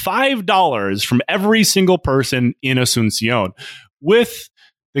of $5 from every single person in Asuncion, with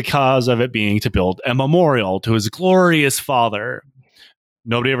the cause of it being to build a memorial to his glorious father.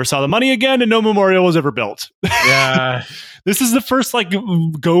 Nobody ever saw the money again, and no memorial was ever built. Yeah. This is the first like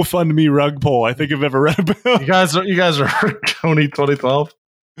GoFundMe rug pull I think I've ever read about. You guys are Tony 2012.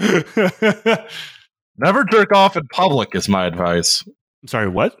 Never jerk off in public is my advice. I'm sorry,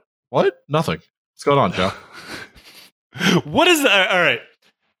 what? What? Nothing. What's going on, Joe? What is that? All right.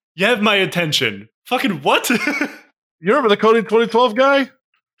 You have my attention. Fucking what? You remember the Cody 2012 guy?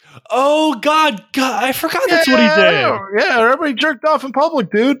 Oh, God. I forgot that's what he did. Yeah, everybody jerked off in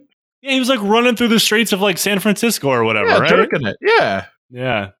public, dude. Yeah, he was like running through the streets of like San Francisco or whatever, right? Jerking it. Yeah.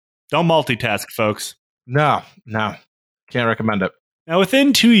 Yeah. Don't multitask, folks. No. Can't recommend it. Now,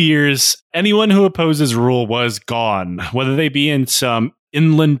 within 2 years, anyone who opposes rule was gone, whether they be in some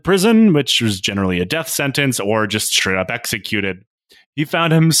inland prison, which was generally a death sentence, or just straight up executed. He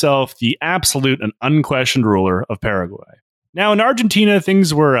found himself the absolute and unquestioned ruler of Paraguay. Now, in Argentina,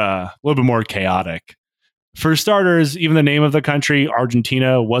 things were a little bit more chaotic. For starters, even the name of the country,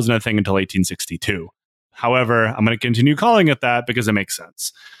 Argentina, wasn't a thing until 1862. However, I'm going to continue calling it that because it makes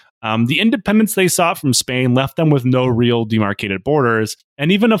sense. The independence they sought from Spain left them with no real demarcated borders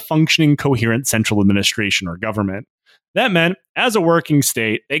and even a functioning, coherent central administration or government. That meant, as a working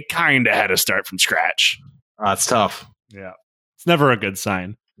state, they kind of had to start from scratch. That's tough. Yeah. It's never a good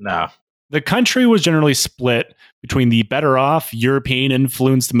sign. No. The country was generally split between the better off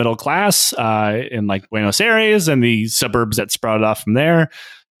European-influenced middle class in like Buenos Aires and the suburbs that sprouted off from there,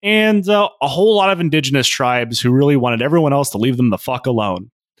 and a whole lot of indigenous tribes who really wanted everyone else to leave them the fuck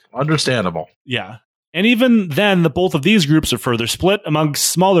alone. Understandable. Yeah. And even then, the both of these groups are further split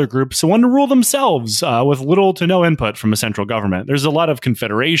amongst smaller groups who want to rule themselves with little to no input from a central government. There's a lot of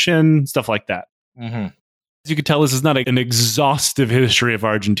confederation, stuff like that. Mm-hmm. As you can tell, this is not an exhaustive history of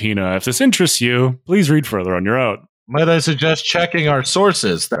Argentina. If this interests you, please read further on your own. Might I suggest checking our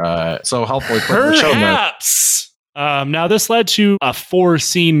sources? So helpfully put in the show notes. Perhaps. Now, this led to a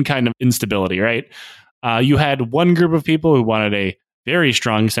foreseen kind of instability, right? You had one group of people who wanted a very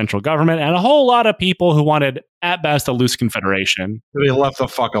strong central government, and a whole lot of people who wanted, at best, a loose confederation. They left the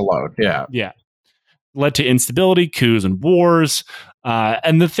fuck alone. Yeah. Yeah. Led to instability, coups, and wars.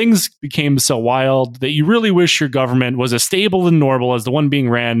 And the things became so wild that you really wish your government was as stable and normal as the one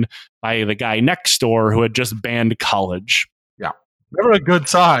being ran by the guy next door who had just banned college. Yeah. Never a good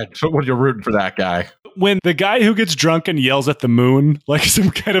sign when you're rooting for that guy. When the guy who gets drunk and yells at the moon like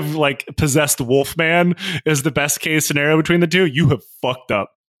some kind of like possessed wolf man is the best case scenario between the two, you have fucked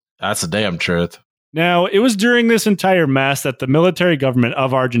up. That's the damn truth. Now, it was during this entire mess that the military government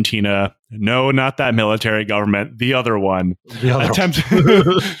of Argentina, no, not that military government, the other one, so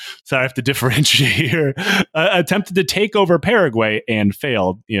I have to differentiate here, attempted to take over Paraguay and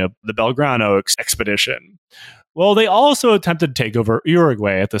failed, the Belgrano expedition. Well, they also attempted to take over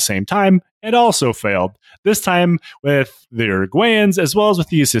Uruguay at the same time and also failed, this time with the Uruguayans as well as with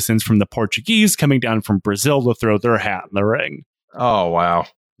the assistance from the Portuguese coming down from Brazil to throw their hat in the ring. Oh, wow.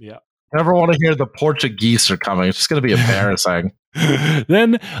 Yeah. Never want to hear the Portuguese are coming. It's just going to be embarrassing.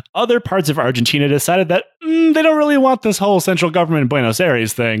 Then other parts of Argentina decided that they don't really want this whole central government in Buenos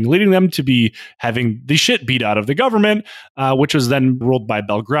Aires thing, leading them to be having the shit beat out of the government, which was then ruled by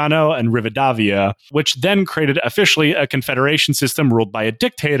Belgrano and Rivadavia, which then created officially a confederation system ruled by a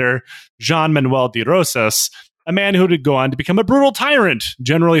dictator, Jean Manuel de Rosas, a man who would go on to become a brutal tyrant,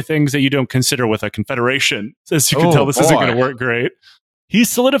 generally things that you don't consider with a confederation. As you can tell, this isn't going to work great. He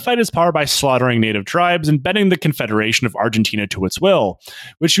solidified his power by slaughtering native tribes and bending the Confederation of Argentina to its will,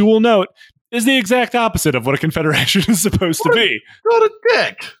 which you will note is the exact opposite of what a confederation is supposed to be. What a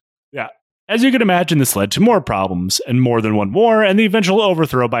dick. Yeah. As you can imagine, this led to more problems and more than one war and the eventual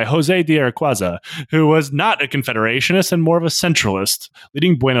overthrow by Jose de Arquaza, who was not a confederationist and more of a centralist,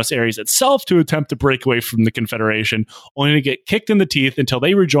 leading Buenos Aires itself to attempt to break away from the Confederation, only to get kicked in the teeth until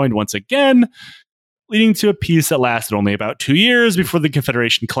they rejoined once again, leading to a peace that lasted only about 2 years before the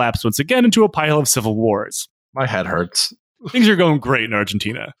Confederation collapsed once again into a pile of civil wars. My head hurts. Things are going great in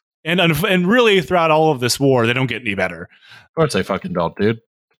Argentina. And really, throughout all of this war, they don't get any better. Of course they fucking don't, dude.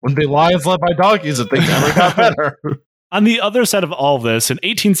 Wouldn't be lions led by donkeys if things ever got better. On the other side of all of this, in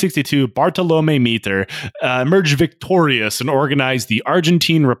 1862, Bartolome Mitre emerged victorious and organized the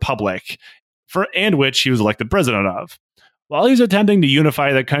Argentine Republic, and which he was elected president of. While he was attempting to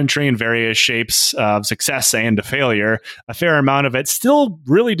unify the country in various shapes of success and to failure, a fair amount of it still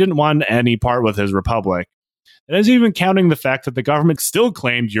really didn't want any part with his republic. It isn't even counting the fact that the government still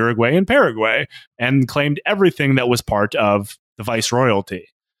claimed Uruguay and Paraguay and claimed everything that was part of the viceroyalty.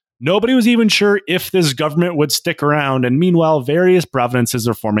 Nobody was even sure if this government would stick around, and meanwhile, various provinces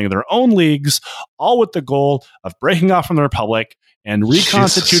are forming their own leagues, all with the goal of breaking off from the Republic and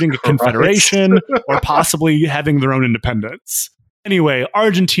reconstituting a confederation or possibly having their own independence. Anyway,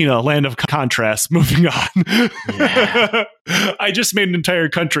 Argentina, land of contrast, moving on. Yeah. I just made an entire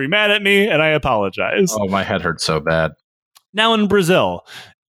country mad at me, and I apologize. Oh, my head hurts so bad. Now in Brazil.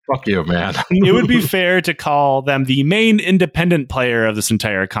 Fuck you, man. It would be fair to call them the main independent player of this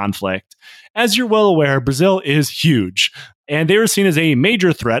entire conflict. As you're well aware, Brazil is huge, and they were seen as a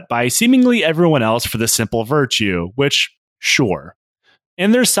major threat by seemingly everyone else for the simple virtue, which, sure.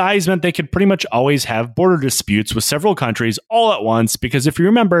 And their size meant they could pretty much always have border disputes with several countries all at once, because if you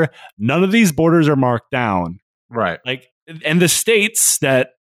remember, none of these borders are marked down. Right. And the states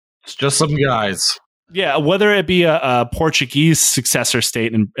that... It's just some guys. Yeah, whether it be a Portuguese successor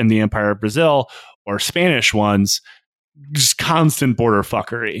state in the Empire of Brazil or Spanish ones, just constant border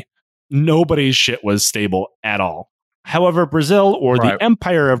fuckery. Nobody's shit was stable at all. However, Brazil, or the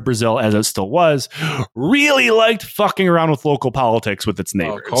Empire of Brazil as it still was, really liked fucking around with local politics with its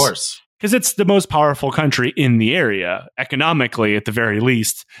neighbors. Of course. Because it's the most powerful country in the area, economically at the very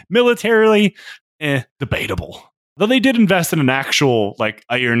least. Militarily, debatable. Though they did invest in an actual,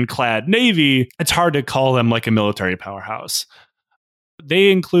 ironclad navy, it's hard to call them a military powerhouse.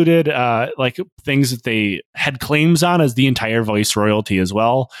 They included, things that they had claims on as the entire viceroyalty as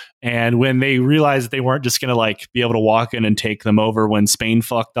well. And when they realized that they weren't just going to, be able to walk in and take them over when Spain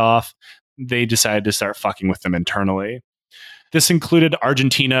fucked off, they decided to start fucking with them internally. This included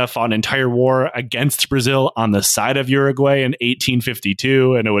Argentina fought an entire war against Brazil on the side of Uruguay in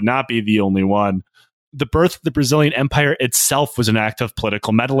 1852, and it would not be the only one. The birth of the Brazilian Empire itself was an act of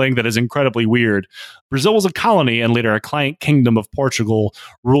political meddling that is incredibly weird. Brazil was a colony and later a client kingdom of Portugal,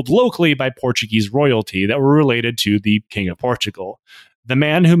 ruled locally by Portuguese royalty that were related to the King of Portugal. The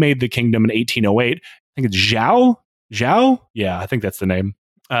man who made the kingdom in 1808, I think it's João? João? Yeah, I think that's the name.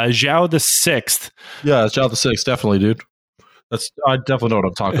 João VI. Yeah, it's João VI, definitely, dude. I definitely know what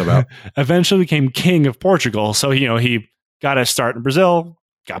I'm talking about. Eventually became King of Portugal. So, he got a start in Brazil,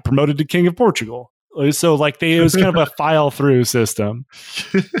 got promoted to King of Portugal. So, it was kind of a file through system.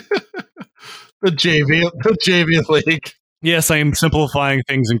 The JV League. Yes, I am simplifying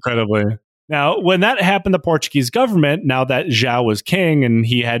things incredibly. Now, when that happened, the Portuguese government, now that João was king and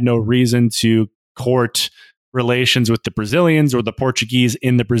he had no reason to court relations with the Brazilians or the Portuguese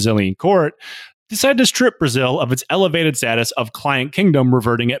in the Brazilian court, decided to strip Brazil of its elevated status of client kingdom,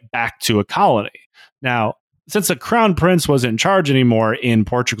 reverting it back to a colony. Now, since the crown prince wasn't in charge anymore in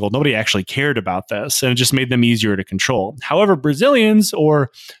Portugal, nobody actually cared about this, and it just made them easier to control. However, Brazilians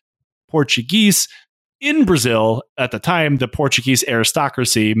or Portuguese in Brazil at the time, the Portuguese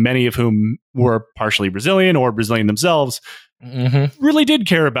aristocracy, many of whom were partially Brazilian or Brazilian themselves, really did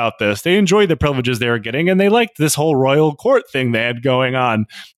care about this. They enjoyed the privileges they were getting, and they liked this whole royal court thing they had going on.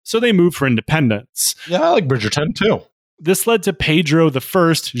 So they moved for independence. Yeah, I like Bridgerton too. This led to Pedro I,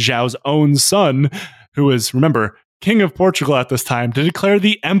 João's own son, who was, remember, King of Portugal at this time, to declare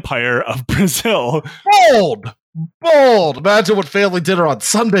the Empire of Brazil. Bold! Imagine what family dinner on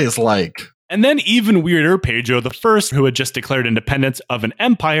Sundays like. And then even weirder, Pedro I, who had just declared independence of an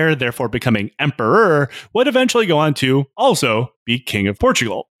empire, therefore becoming emperor, would eventually go on to also be King of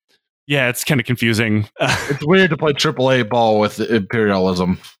Portugal. Yeah, it's kind of confusing. It's weird to play AAA ball with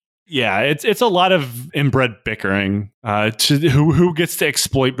imperialism. Yeah, it's a lot of inbred bickering to who gets to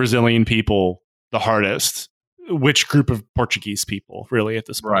exploit Brazilian people the hardest, which group of Portuguese people, really, at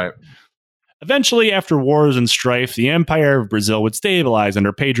this point. Right. Eventually, after wars and strife, the Empire of Brazil would stabilize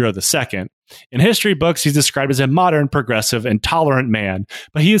under Pedro II. In history books, he's described as a modern, progressive, and tolerant man,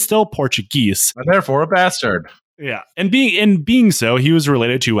 but he is still Portuguese. And therefore a bastard. Yeah. And being so, he was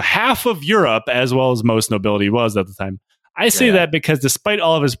related to half of Europe as well as most nobility was at the time. I say that because despite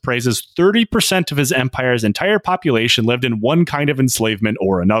all of his praises, 30% of his empire's entire population lived in one kind of enslavement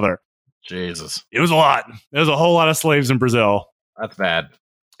or another. Jesus. It was a lot. There was a whole lot of slaves in Brazil. That's bad.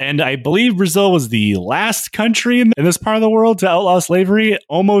 And I believe Brazil was the last country in this part of the world to outlaw slavery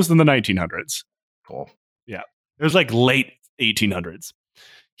almost in the 1900s. Cool. Yeah. It was like late 1800s.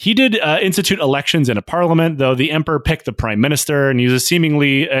 He did institute elections in a parliament, though the emperor picked the prime minister, and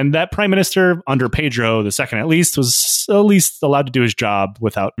and that prime minister, under Pedro II at least, was at least allowed to do his job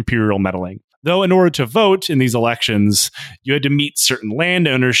without imperial meddling. Though in order to vote in these elections, you had to meet certain land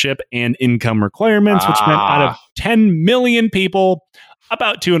ownership and income requirements, which meant out of 10 million people,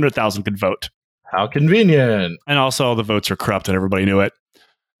 about 200,000 could vote. How convenient. And also all the votes are corrupt and everybody knew it.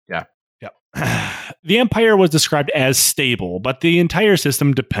 Yeah. The empire was described as stable, but the entire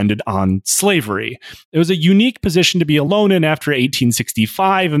system depended on slavery. It was a unique position to be alone in after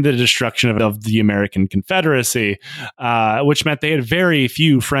 1865 and the destruction of the American Confederacy, which meant they had very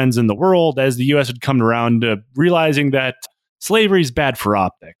few friends in the world as the U.S. had come around to realizing that slavery is bad for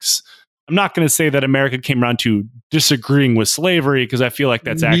optics. I'm not going to say that America came around to disagreeing with slavery because I feel like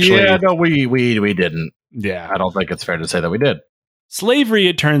that's actually... Yeah, no, we didn't. Yeah. I don't think it's fair to say that we did. Slavery,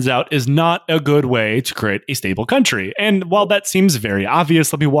 it turns out, is not a good way to create a stable country. And while that seems very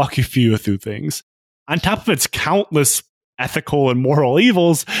obvious, let me walk you through things. On top of its countless ethical and moral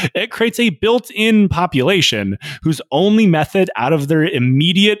evils, it creates a built-in population whose only method out of their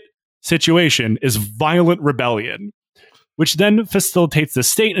immediate situation is violent rebellion, which then facilitates the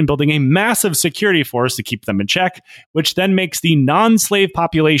state in building a massive security force to keep them in check, which then makes the non-slave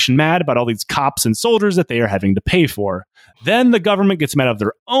population mad about all these cops and soldiers that they are having to pay for. Then the government gets mad of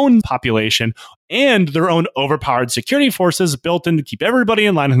their own population and their own overpowered security forces built in to keep everybody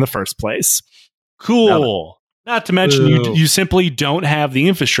in line in the first place. Cool. Not to mention, you simply don't have the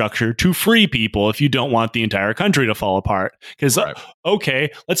infrastructure to free people if you don't want the entire country to fall apart. Because,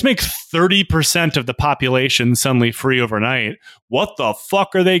 okay, let's make 30% of the population suddenly free overnight. What the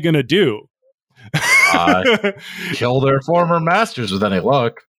fuck are they going to do? Kill their former masters with any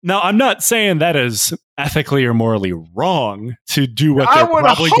luck. Now, I'm not saying that is ethically or morally wrong to do what they're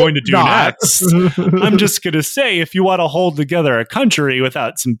probably going to do next. I'm just going to say, if you want to hold together a country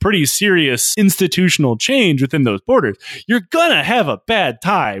without some pretty serious institutional change within those borders, you're going to have a bad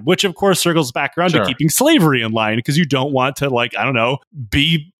time, which of course circles back around to keeping slavery in line because you don't want to,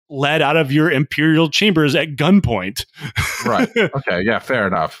 be led out of your imperial chambers at gunpoint. Right. Okay. Yeah, fair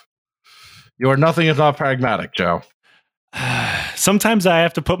enough. You are nothing if not pragmatic, Joe. Sometimes I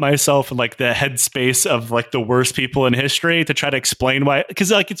have to put myself in the headspace of the worst people in history to try to explain why,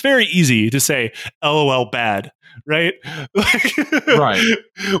 because it's very easy to say LOL bad, right? Right.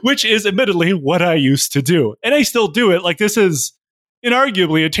 Which is admittedly what I used to do. And I still do it. This is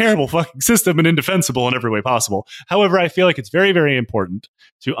inarguably a terrible fucking system and indefensible in every way possible. However, I feel like it's very, very important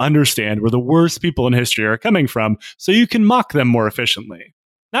to understand where the worst people in history are coming from so you can mock them more efficiently.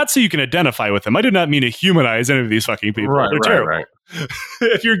 Not so you can identify with them. I do not mean to humanize any of these fucking people. They're terrible. Right.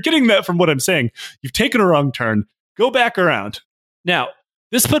 If you're getting that from what I'm saying, you've taken a wrong turn. Go back around. Now,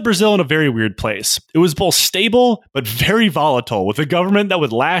 this put Brazil in a very weird place. It was both stable, but very volatile, with a government that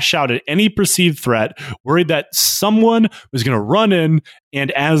would lash out at any perceived threat, worried that someone was going to run in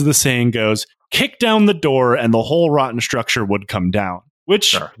and, as the saying goes, kick down the door and the whole rotten structure would come down,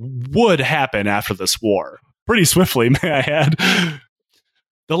 which would happen after this war. Pretty swiftly, may I add.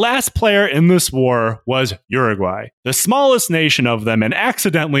 The last player in this war was Uruguay, the smallest nation of them and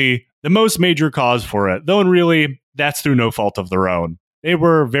accidentally the most major cause for it, though really that's through no fault of their own. They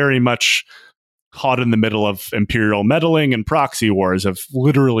were very much caught in the middle of imperial meddling and proxy wars of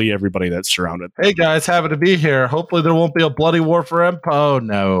literally everybody that's surrounded them. Hey guys, happy to be here. Hopefully there won't be a bloody war for Empire. Oh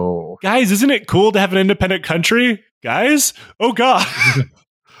no. Guys, isn't it cool to have an independent country? Guys? Oh God.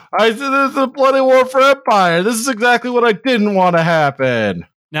 I said there's a bloody war for Empire. This is exactly what I didn't want to happen.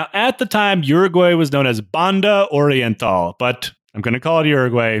 Now, at the time, Uruguay was known as Banda Oriental, but I'm going to call it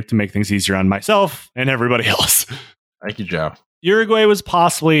Uruguay to make things easier on myself and everybody else. Thank you, Joe. Uruguay was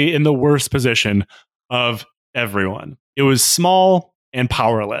possibly in the worst position of everyone. It was small and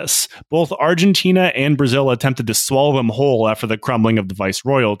powerless. Both Argentina and Brazil attempted to swallow them whole after the crumbling of the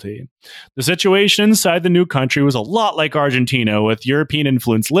viceroyalty. The situation inside the new country was a lot like Argentina, with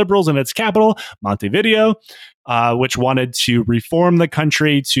European-influenced liberals in its capital, Montevideo, which wanted to reform the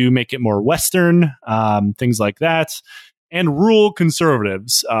country to make it more Western, things like that, and rural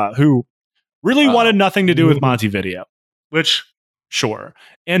conservatives who really wanted nothing to do with Montevideo, which, sure.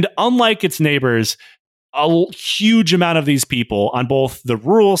 And unlike its neighbors, a huge amount of these people on both the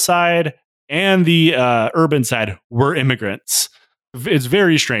rural side and the urban side were immigrants. It's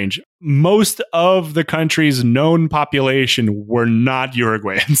very strange. Most of the country's known population were not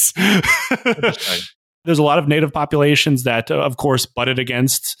Uruguayans. There's a lot of native populations that, of course, butted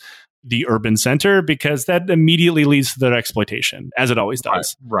against the urban center because that immediately leads to their exploitation, as it always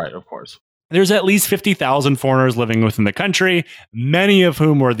does. Right, of course. There's at least 50,000 foreigners living within the country, many of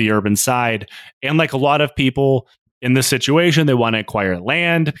whom were the urban side. And like a lot of people in this situation, they want to acquire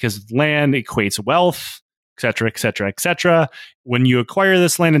land because land equates wealth, et cetera, et cetera, et cetera. When you acquire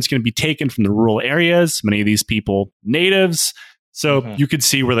this land, it's going to be taken from the rural areas. Many of these people, natives. So you could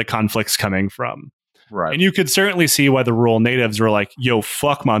see where the conflict's coming from. Right. And you could certainly see why the rural natives were like, yo,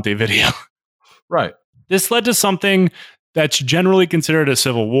 fuck Montevideo. Right. This led to something that's generally considered a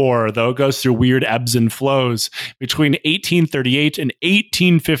civil war, though it goes through weird ebbs and flows between 1838 and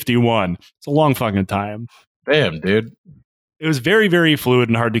 1851. It's a long fucking time. Damn, dude. It was very, very fluid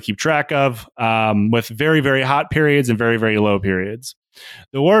and hard to keep track of, with very, very hot periods and very, very low periods.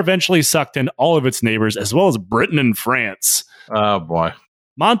 The war eventually sucked in all of its neighbors, as well as Britain and France. Oh, boy.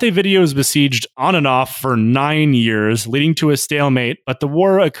 Montevideo was besieged on and off for 9 years, leading to a stalemate, but the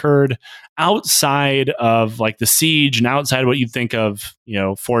war occurred outside of like the siege and outside of what you'd think of,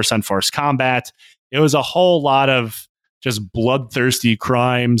 force on force combat. It was a whole lot of just bloodthirsty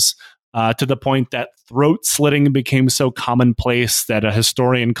crimes, to the point that throat slitting became so commonplace that a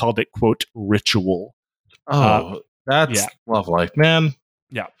historian called it, quote, ritual. That's lovely, man.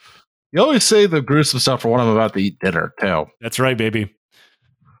 Yeah. You always say the gruesome stuff for when I'm about to eat dinner, too. That's right, baby.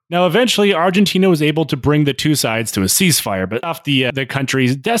 Now, eventually, Argentina was able to bring the two sides to a ceasefire, but off the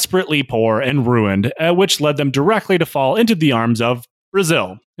country's desperately poor and ruined, which led them directly to fall into the arms of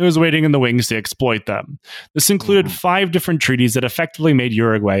Brazil, who was waiting in the wings to exploit them. This included 5 different treaties that effectively made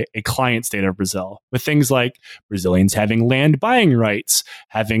Uruguay a client state of Brazil, with things like Brazilians having land buying rights,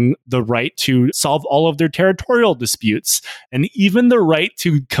 having the right to solve all of their territorial disputes, and even the right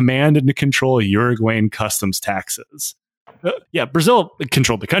to command and control Uruguayan customs taxes. Brazil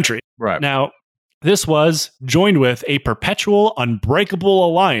controlled the country. Right. Now, this was joined with a perpetual, unbreakable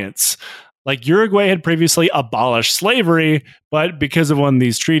alliance. Like Uruguay had previously abolished slavery, but because of one of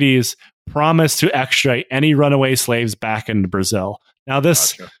these treaties, promised to extradite any runaway slaves back into Brazil. Now,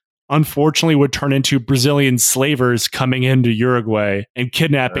 this unfortunately would turn into Brazilian slavers coming into Uruguay and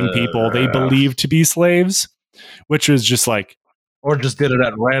kidnapping people they believed to be slaves, which was just like, or just did it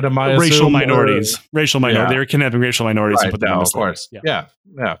at random, racial minorities. They were kidnapping racial minorities and put them in of course. Yeah.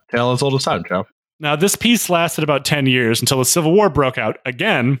 Tale as old as time, Joe. Now, this peace lasted about 10 years until the Civil War broke out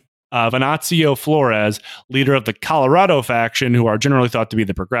again. Venancio Flores, leader of the Colorado faction, who are generally thought to be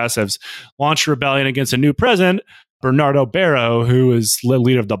the progressives, launched a rebellion against a new president, Bernardo Barro, who is the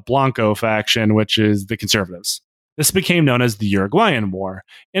leader of the Blanco faction, which is the conservatives. This became known as the Uruguayan War,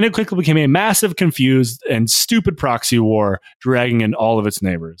 and it quickly became a massive, confused, and stupid proxy war, dragging in all of its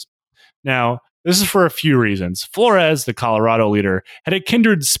neighbors. Now, this is for a few reasons. Flores, the Colorado leader, had a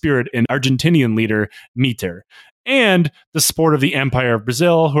kindred spirit in Argentinian leader Mitre, and the support of the Empire of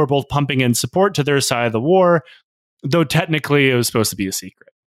Brazil, who are both pumping in support to their side of the war, though technically it was supposed to be a secret.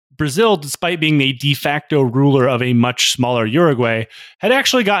 Brazil, despite being the de facto ruler of a much smaller Uruguay, had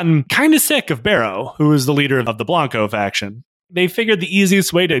actually gotten kind of sick of Barro, who was the leader of the Blanco faction. They figured the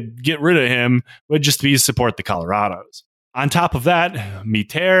easiest way to get rid of him would just be to support the Colorados. On top of that,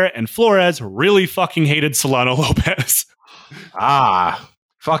 Mitre and Flores really fucking hated Solano Lopez.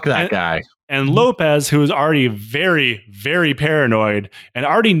 Fuck that guy. And Lopez, who was already very, very paranoid and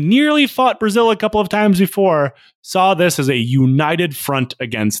already nearly fought Brazil a couple of times before, saw this as a united front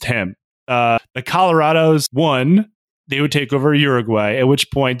against him. The Colorados won. They would take over Uruguay, at which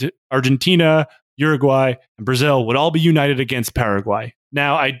point Argentina, Uruguay, and Brazil would all be united against Paraguay.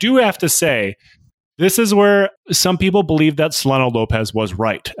 Now, I do have to say, this is where some people believe that Solano Lopez was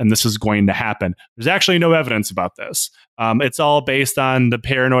right, and this is going to happen. There's actually no evidence about this. It's all based on the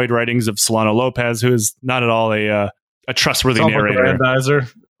paranoid writings of Solano Lopez, who is not at all a trustworthy narrator.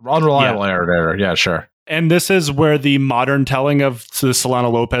 Unreliable narrator. Yeah, sure. And this is where the modern telling of the Solano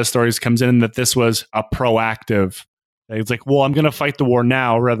Lopez stories comes in, that this was a proactive. It's like, well, I'm going to fight the war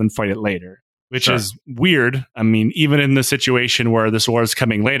now rather than fight it later, which is weird. I mean, even in the situation where this war is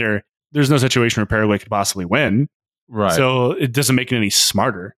coming later, there's no situation where Paraguay could possibly win. Right. So it doesn't make it any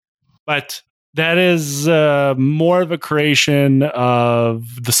smarter. But that is more of a creation of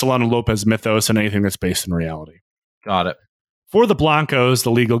the Solano Lopez mythos than anything that's based in reality. Got it. For the Blancos,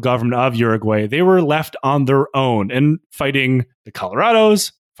 the legal government of Uruguay, they were left on their own and fighting the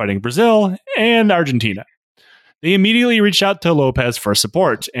Colorados, fighting Brazil, and Argentina. They immediately reached out to Lopez for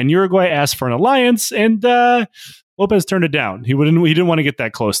support, and Uruguay asked for an alliance, and Lopez turned it down. He didn't want to get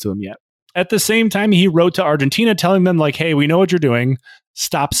that close to him yet. At the same time, he wrote to Argentina telling them, like, hey, we know what you're doing.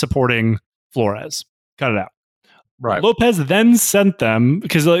 Stop supporting Flores. Cut it out. Right. Lopez then sent them,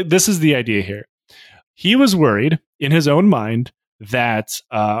 because this is the idea here. He was worried in his own mind that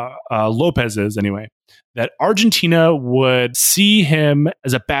Lopez is, anyway, that Argentina would see him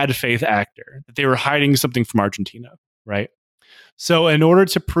as a bad faith actor, that they were hiding something from Argentina, right? So in order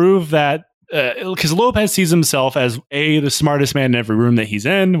to prove that, because Lopez sees himself as the smartest man in every room that he's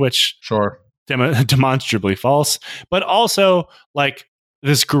in, which sure, demonstrably false, but also like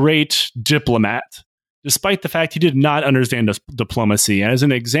this great diplomat, despite the fact he did not understand diplomacy. And as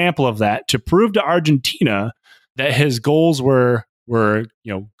an example of that, to prove to Argentina that his goals were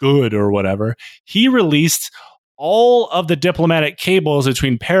good or whatever, he released all of the diplomatic cables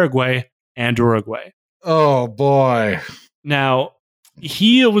between Paraguay and Uruguay. Oh boy. Now,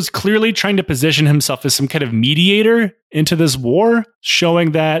 he was clearly trying to position himself as some kind of mediator into this war,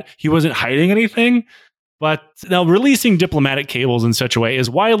 showing that he wasn't hiding anything. But now releasing diplomatic cables in such a way is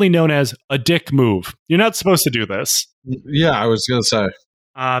widely known as a dick move. You're not supposed to do this. Yeah, I was going to say.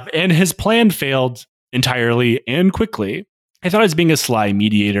 And his plan failed entirely and quickly. I thought I was being a sly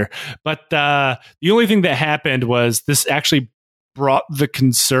mediator, but the only thing that happened was this actually brought the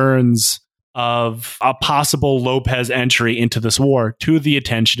concerns of a possible Lopez entry into this war to the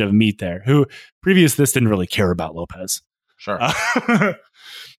attention of Mitre, who previous this didn't really care about Lopez. Sure.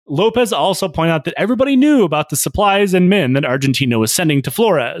 Lopez also pointed out that everybody knew about the supplies and men that Argentina was sending to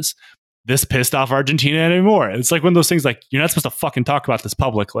Flores. This pissed off Argentina anymore. It's like one of those things like, you're not supposed to fucking talk about this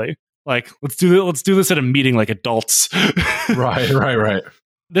publicly. Like, let's do this at a meeting like adults. Right.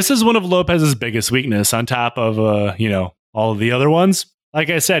 This is one of Lopez's biggest weakness on top of, all of the other ones. Like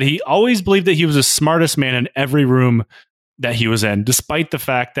I said, he always believed that he was the smartest man in every room that he was in, despite the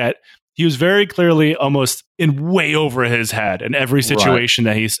fact that he was very clearly almost in way over his head in every situation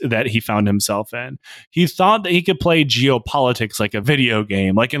that he found himself in. He thought that he could play geopolitics like a video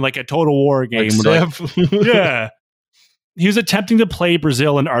game, like in like a Total War game. Yeah. He was attempting to play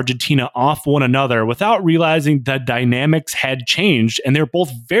Brazil and Argentina off one another without realizing the dynamics had changed, and they're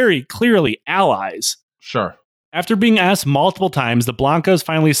both very clearly allies. Sure. After being asked multiple times, the Blancos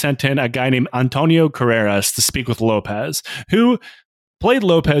finally sent in a guy named Antonio Carreras to speak with Lopez, who played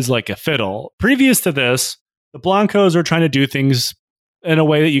Lopez like a fiddle. Previous to this, the Blancos are trying to do things in a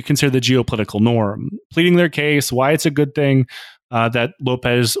way that you consider the geopolitical norm, pleading their case, why it's a good thing that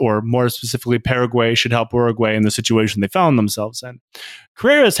Lopez, or more specifically Paraguay, should help Uruguay in the situation they found themselves in.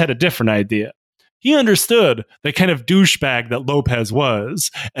 Carreras had a different idea. He understood the kind of douchebag that Lopez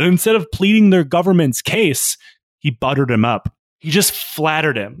was, and instead of pleading their government's case, he buttered him up. He just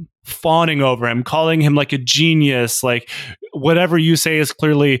flattered him, fawning over him, calling him like a genius, like whatever you say is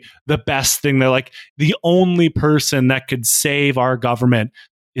clearly the best thing. They're like, the only person that could save our government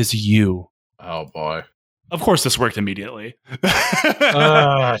is you. Oh, boy. Of course, this worked immediately.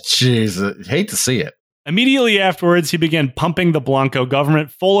 Jeez. Hate to see it. Immediately afterwards, he began pumping the Blanco government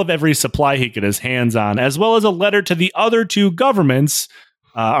full of every supply he could get his hands on, as well as a letter to the other two governments,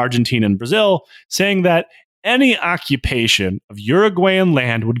 Argentina and Brazil, saying that any occupation of Uruguayan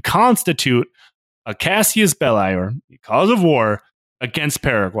land would constitute a casus belli, or cause of war, against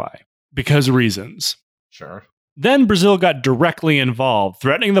Paraguay, because of reasons. Sure. Then Brazil got directly involved,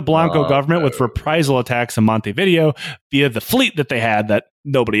 threatening the Blanco government with reprisal attacks in Montevideo via the fleet that they had that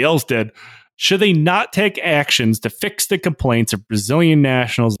nobody else did, should they not take actions to fix the complaints of Brazilian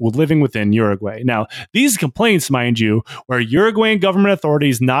nationals living within Uruguay. Now, these complaints, mind you, were Uruguayan government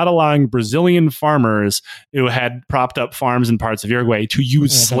authorities not allowing Brazilian farmers who had propped up farms in parts of Uruguay to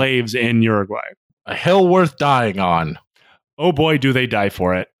use slaves in Uruguay. A hill worth dying on. Oh boy, do they die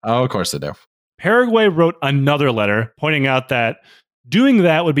for it. Oh, of course they do. Paraguay wrote another letter pointing out that doing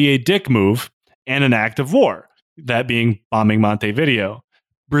that would be a dick move and an act of war, that being bombing Montevideo.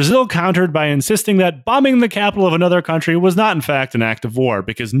 Brazil countered by insisting that bombing the capital of another country was not, in fact, an act of war,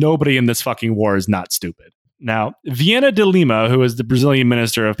 because nobody in this fucking war is not stupid. Now, Viana de Lima, who is the Brazilian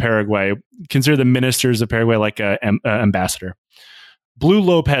minister of Paraguay, considered the ministers of Paraguay like an ambassador, blew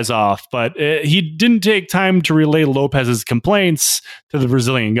Lopez off, but he didn't take time to relay Lopez's complaints to the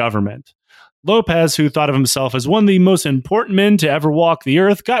Brazilian government. Lopez, who thought of himself as one of the most important men to ever walk the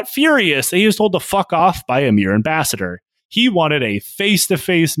earth, got furious that he was told to fuck off by a mere ambassador. He wanted a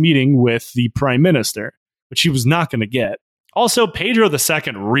face-to-face meeting with the prime minister, which he was not going to get. Also, Pedro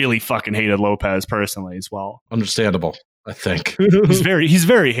II really fucking hated Lopez personally as well. Understandable, I think. He's very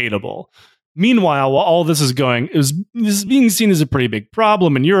hateable. Meanwhile, while all this is going, this is being seen as a pretty big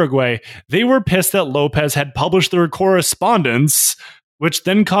problem in Uruguay. They were pissed that Lopez had published their correspondence, which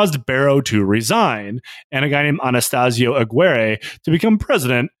then caused Barrow to resign, and a guy named Anastasio Aguirre to become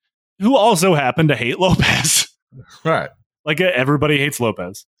president, who also happened to hate Lopez. Right. Like everybody hates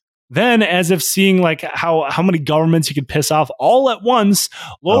Lopez. Then, as if seeing like how many governments he could piss off all at once,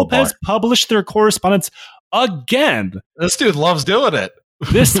 Lopez published their correspondence again. This dude loves doing it.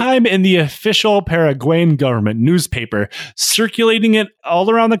 This time in the official Paraguayan government newspaper, circulating it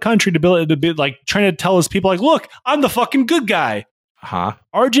all around the country to be like trying to tell his people, like, look, I'm the fucking good guy. Huh?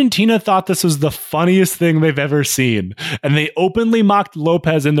 Argentina thought this was the funniest thing they've ever seen, and they openly mocked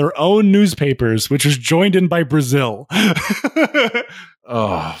Lopez in their own newspapers, which was joined in by Brazil.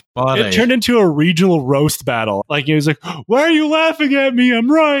 Oh, buddy. It turned into a regional roast battle. Like, he was like, why are you laughing at me?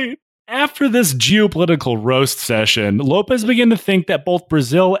 I'm right. After this geopolitical roast session, Lopez began to think that both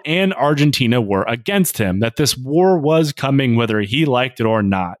Brazil and Argentina were against him, that this war was coming whether he liked it or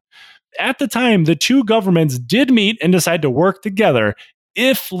not. At the time, the two governments did meet and decide to work together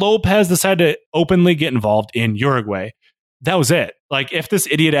if Lopez decided to openly get involved in Uruguay. That was it. Like, if this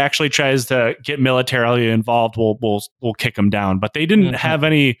idiot actually tries to get militarily involved, we'll kick him down. But they didn't have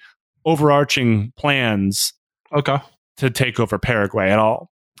any overarching plans to take over Paraguay at all.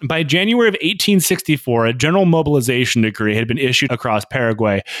 By January of 1864, a general mobilization decree had been issued across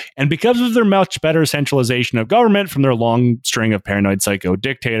Paraguay, and because of their much better centralization of government from their long string of paranoid psycho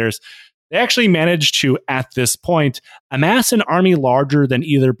dictators, they actually managed to, at this point, amass an army larger than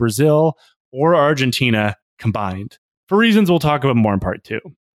either Brazil or Argentina combined, for reasons we'll talk about more in part 2.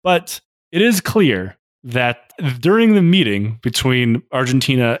 But it is clear that during the meeting between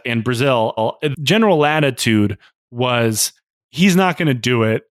Argentina and Brazil, general attitude was, he's not going to do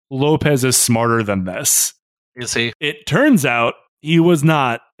it. Lopez is smarter than this. Is he? It turns out he was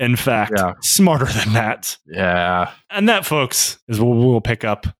not, in fact, smarter than that. Yeah. And that, folks, is what we'll pick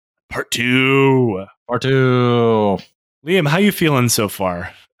up part 2. Part 2. Liam, how you feeling so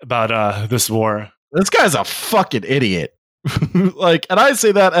far about this war? This guy's a fucking idiot. Like, and I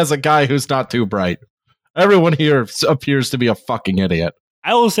say that as a guy who's not too bright. Everyone here appears to be a fucking idiot.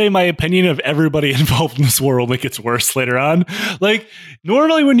 I will say my opinion of everybody involved in this war only gets worse later on. Like,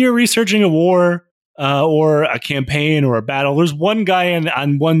 normally when you're researching a war or a campaign or a battle, there's one guy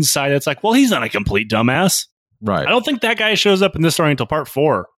on one side that's like, well, he's not a complete dumbass. Right. I don't think that guy shows up in this story until part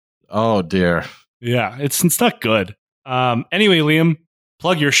 4. Oh, dear. Yeah, it's not good. Anyway, Liam,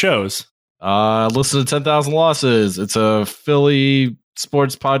 plug your shows. Listen to 10,000 Losses. It's a Philly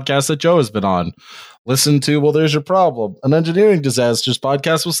sports podcast that Joe has been on. Listen to Well, There's Your Problem, an engineering disasters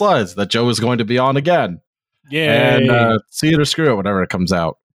podcast with slides that Joe is going to be on again. Yay. And See It or Screw It whenever it comes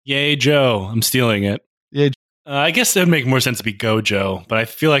out. Yay, Joe. I'm stealing it. Yay. I guess it would make more sense to be Go Joe, but I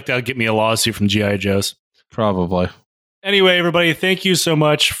feel like that would get me a lawsuit from G.I. Joe's. Probably. Anyway, everybody, thank you so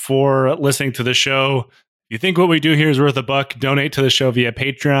much for listening to the show. If you think what we do here is worth a buck, donate to the show via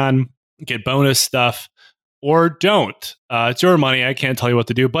Patreon, get bonus stuff, or don't. It's your money. I can't tell you what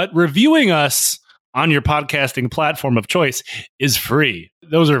to do, but reviewing us on your podcasting platform of choice is free.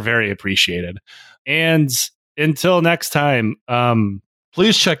 Those are very appreciated. And until next time,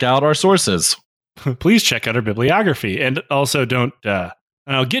 please check out our sources. Please check out our bibliography. And also don't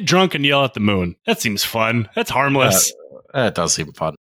get drunk and yell at the moon. That seems fun. That's harmless. It does seem fun.